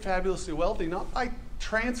somebody to get fabulously wealthy, not by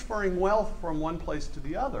transferring wealth from one place to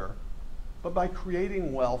the other, but by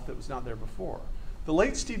creating wealth that was not there before. The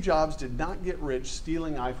late Steve Jobs did not get rich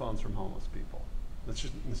stealing iPhones from homeless people.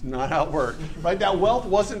 That's not how it worked, right? That wealth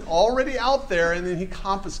wasn't already out there, and then he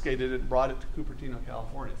confiscated it and brought it to Cupertino,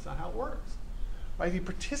 California. It's not how it works, right? He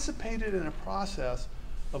participated in a process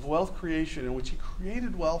of wealth creation in which he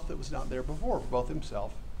created wealth that was not there before for both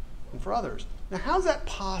himself and for others. Now, how's that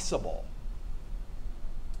possible?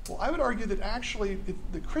 Well, I would argue that actually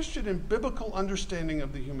the Christian and biblical understanding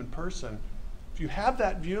of the human person, if you have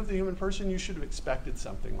that view of the human person, you should have expected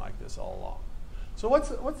something like this all along. So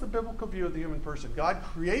what's the biblical view of the human person? God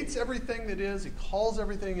creates everything that is. He calls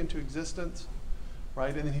everything into existence,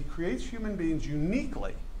 right? And then he creates human beings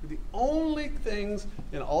uniquely. The only things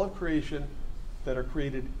in all of creation that are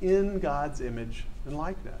created in God's image and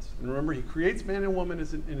likeness. And remember, he creates man and woman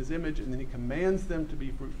in his image, and then he commands them to be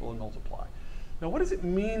fruitful and multiply. Now, what does it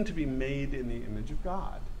mean to be made in the image of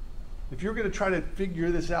God? If you're going to try to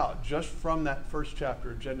figure this out just from that first chapter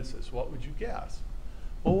of Genesis, what would you guess?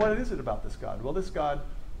 Well, what is it about this God? Well, this God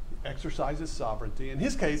exercises sovereignty. In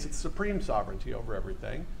his case, it's supreme sovereignty over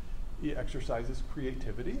everything. He exercises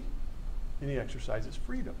creativity, and he exercises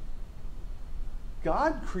freedom.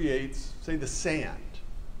 God creates, say, the sand,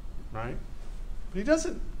 right? But he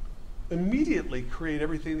doesn't immediately create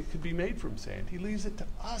everything that could be made from sand. He leaves it to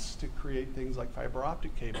us to create things like fiber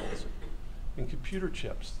optic cables and computer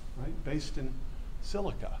chips, right, based in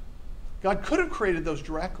silica. God could have created those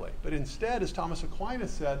directly, but instead, as Thomas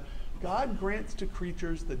Aquinas said, God grants to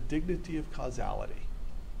creatures the dignity of causality.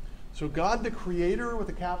 So God, the creator with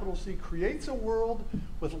a capital C, creates a world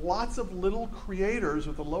with lots of little creators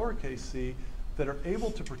with a lowercase c that are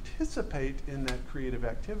able to participate in that creative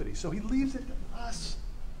activity. So he leaves it to us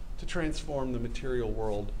to transform the material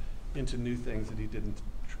world into new things that he didn't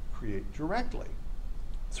create directly.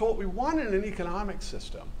 So what we want in an economic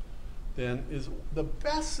system, then, is the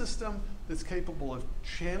best system that's capable of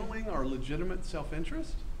channeling our legitimate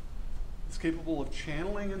self-interest. It's capable of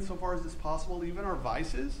channeling, insofar as it's possible, even our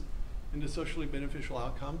vices into socially beneficial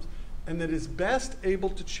outcomes, and that is best able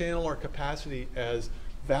to channel our capacity as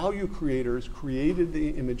value creators created the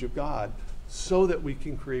image of God so that we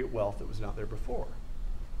can create wealth that was not there before.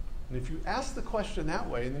 And if you ask the question that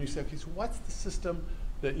way, and then you say, okay, so what's the system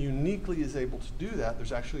that uniquely is able to do that,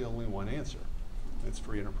 there's actually only one answer. It's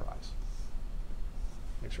free enterprise.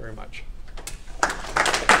 Thanks very much.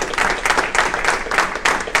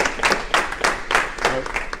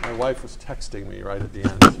 My wife was texting me right at the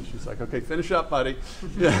end. So she's like, okay, finish up, buddy.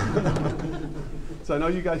 Yeah. So I know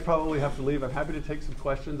you guys probably have to leave. I'm happy to take some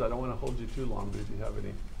questions. I don't want to hold you too long, but if you have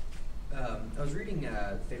any. I was reading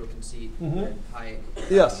Fatal Conceit by Hayek.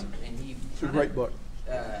 Yes. And he it's a great book.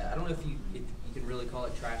 I don't know if you can really call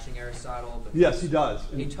it trashing Aristotle. But yes, he does.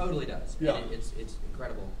 He totally does. Yeah. And it's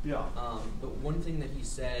incredible. Yeah. But one thing that he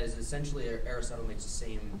says, essentially Aristotle makes the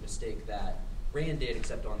same mistake that Rand did,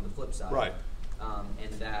 except on the flip side. Right.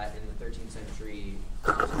 And that in the 13th century,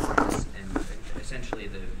 and essentially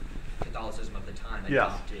the Catholicism of the time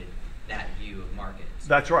adopted that view of markets.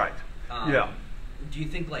 That's right. Yeah. Do you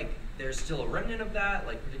think there's still a remnant of that,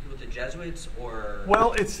 particularly with the Jesuits, or?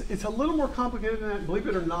 Well, it's a little more complicated than that. Believe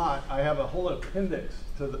it or not, I have a whole appendix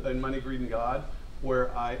in Money, Greed, and God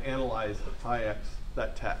where I analyze Hayek's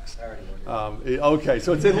that text. I already okay,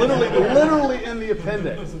 so it's literally in the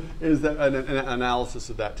appendix is that an analysis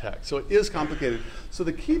of that text. So it is complicated. So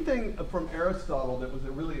the key thing from Aristotle that was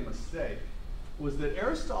really a mistake was that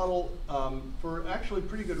Aristotle, for actually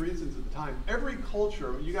pretty good reasons at the time, every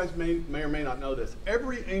culture, you guys may or may not know this,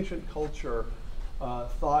 every ancient culture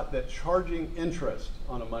thought that charging interest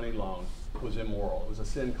on a money loan was immoral. It was a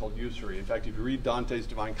sin called usury. In fact, if you read Dante's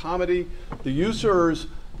Divine Comedy, the usurers,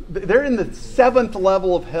 they're in the 7th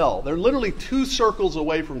level of hell. They're literally 2 circles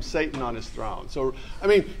away from Satan on his throne. So, I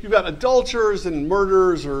mean, you've got adulterers and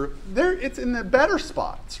murderers, it's in the better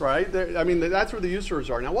spots, right? That's where the usurers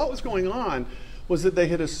are. Now, what was going on was that they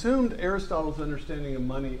had assumed Aristotle's understanding of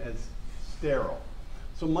money as sterile.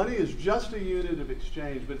 So money is just a unit of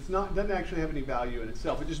exchange, but doesn't actually have any value in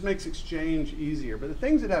itself. It just makes exchange easier. But the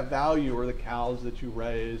things that have value are the cows that you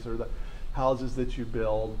raise or the houses that you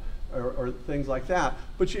build or things like that.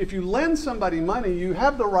 But if you lend somebody money, you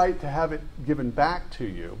have the right to have it given back to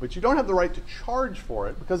you, but you don't have the right to charge for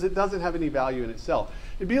it because it doesn't have any value in itself.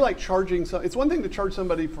 It'd be like charging, it's one thing to charge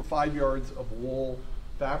somebody for 5 yards of wool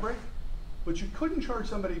fabric, but you couldn't charge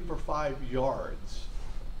somebody for 5 yards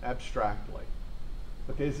abstractly.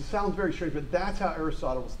 Okay, this sounds very strange, but that's how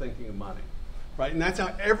Aristotle was thinking of money, right? And that's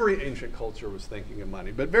how every ancient culture was thinking of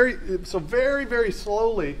money. But very, very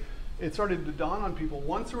slowly, it started to dawn on people.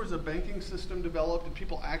 Once there was a banking system developed and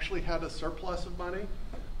people actually had a surplus of money,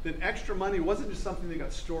 then extra money wasn't just something that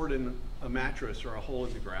got stored in a mattress or a hole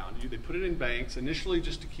in the ground. They put it in banks, initially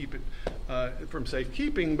just to keep it from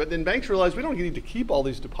safekeeping, but then banks realized we don't need to keep all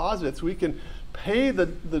these deposits. We can pay the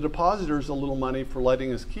depositors a little money for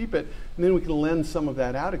letting us keep it, and then we can lend some of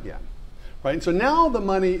that out again. Right? And so now the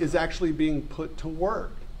money is actually being put to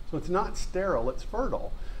work. So it's not sterile, it's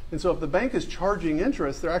fertile. And so if the bank is charging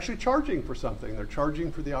interest, they're actually charging for something. They're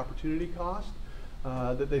charging for the opportunity cost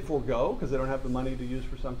that they forego because they don't have the money to use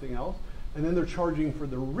for something else. And then they're charging for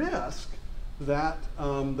the risk that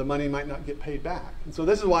the money might not get paid back. And so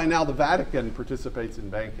this is why now the Vatican participates in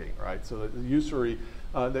banking, right? So the usury,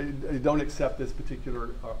 they don't accept this particular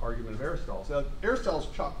argument of Aristotle. So Aristotle's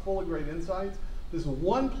chock full of great insights. This is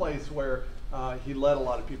one place where he led a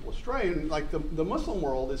lot of people astray. And like the Muslim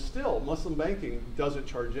world is still, Muslim banking doesn't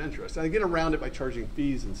charge interest. And they get around it by charging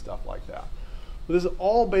fees and stuff like that. But this is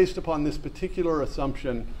all based upon this particular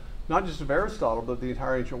assumption, not just of Aristotle, but the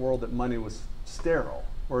entire ancient world, that money was sterile.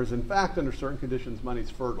 Whereas in fact, under certain conditions, money's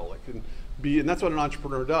fertile. It can be, and that's what an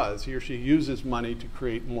entrepreneur does. He or she uses money to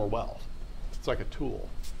create more wealth. It's like a tool.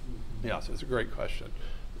 Yeah, so it's a great question.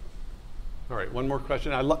 All right, one more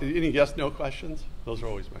question. Any yes, no questions? Those are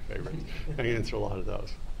always my favorite. I can answer a lot of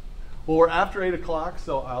those. Well, we're after 8 o'clock,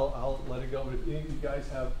 so I'll let it go. But if any of you guys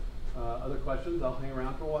have other questions, I'll hang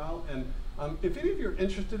around for a while. And if any of you are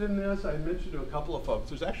interested in this, I mentioned to a couple of folks,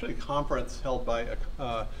 there's actually a conference held by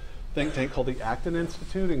a think tank called the Acton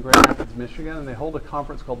Institute in Grand Rapids, Michigan, and they hold a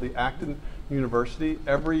conference called the Acton University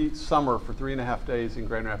every summer for 3.5 days in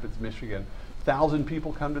Grand Rapids, Michigan. 1,000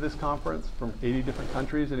 people come to this conference from 80 different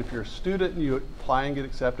countries, and if you're a student and you apply and get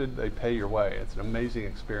accepted, they pay your way. It's an amazing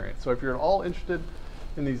experience. So if you're at all interested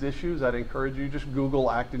in these issues, I'd encourage you, just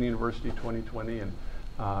Google Acton University 2020 and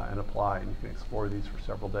apply, and you can explore these for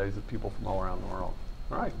several days with people from all around the world.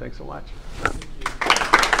 All right, thanks so much.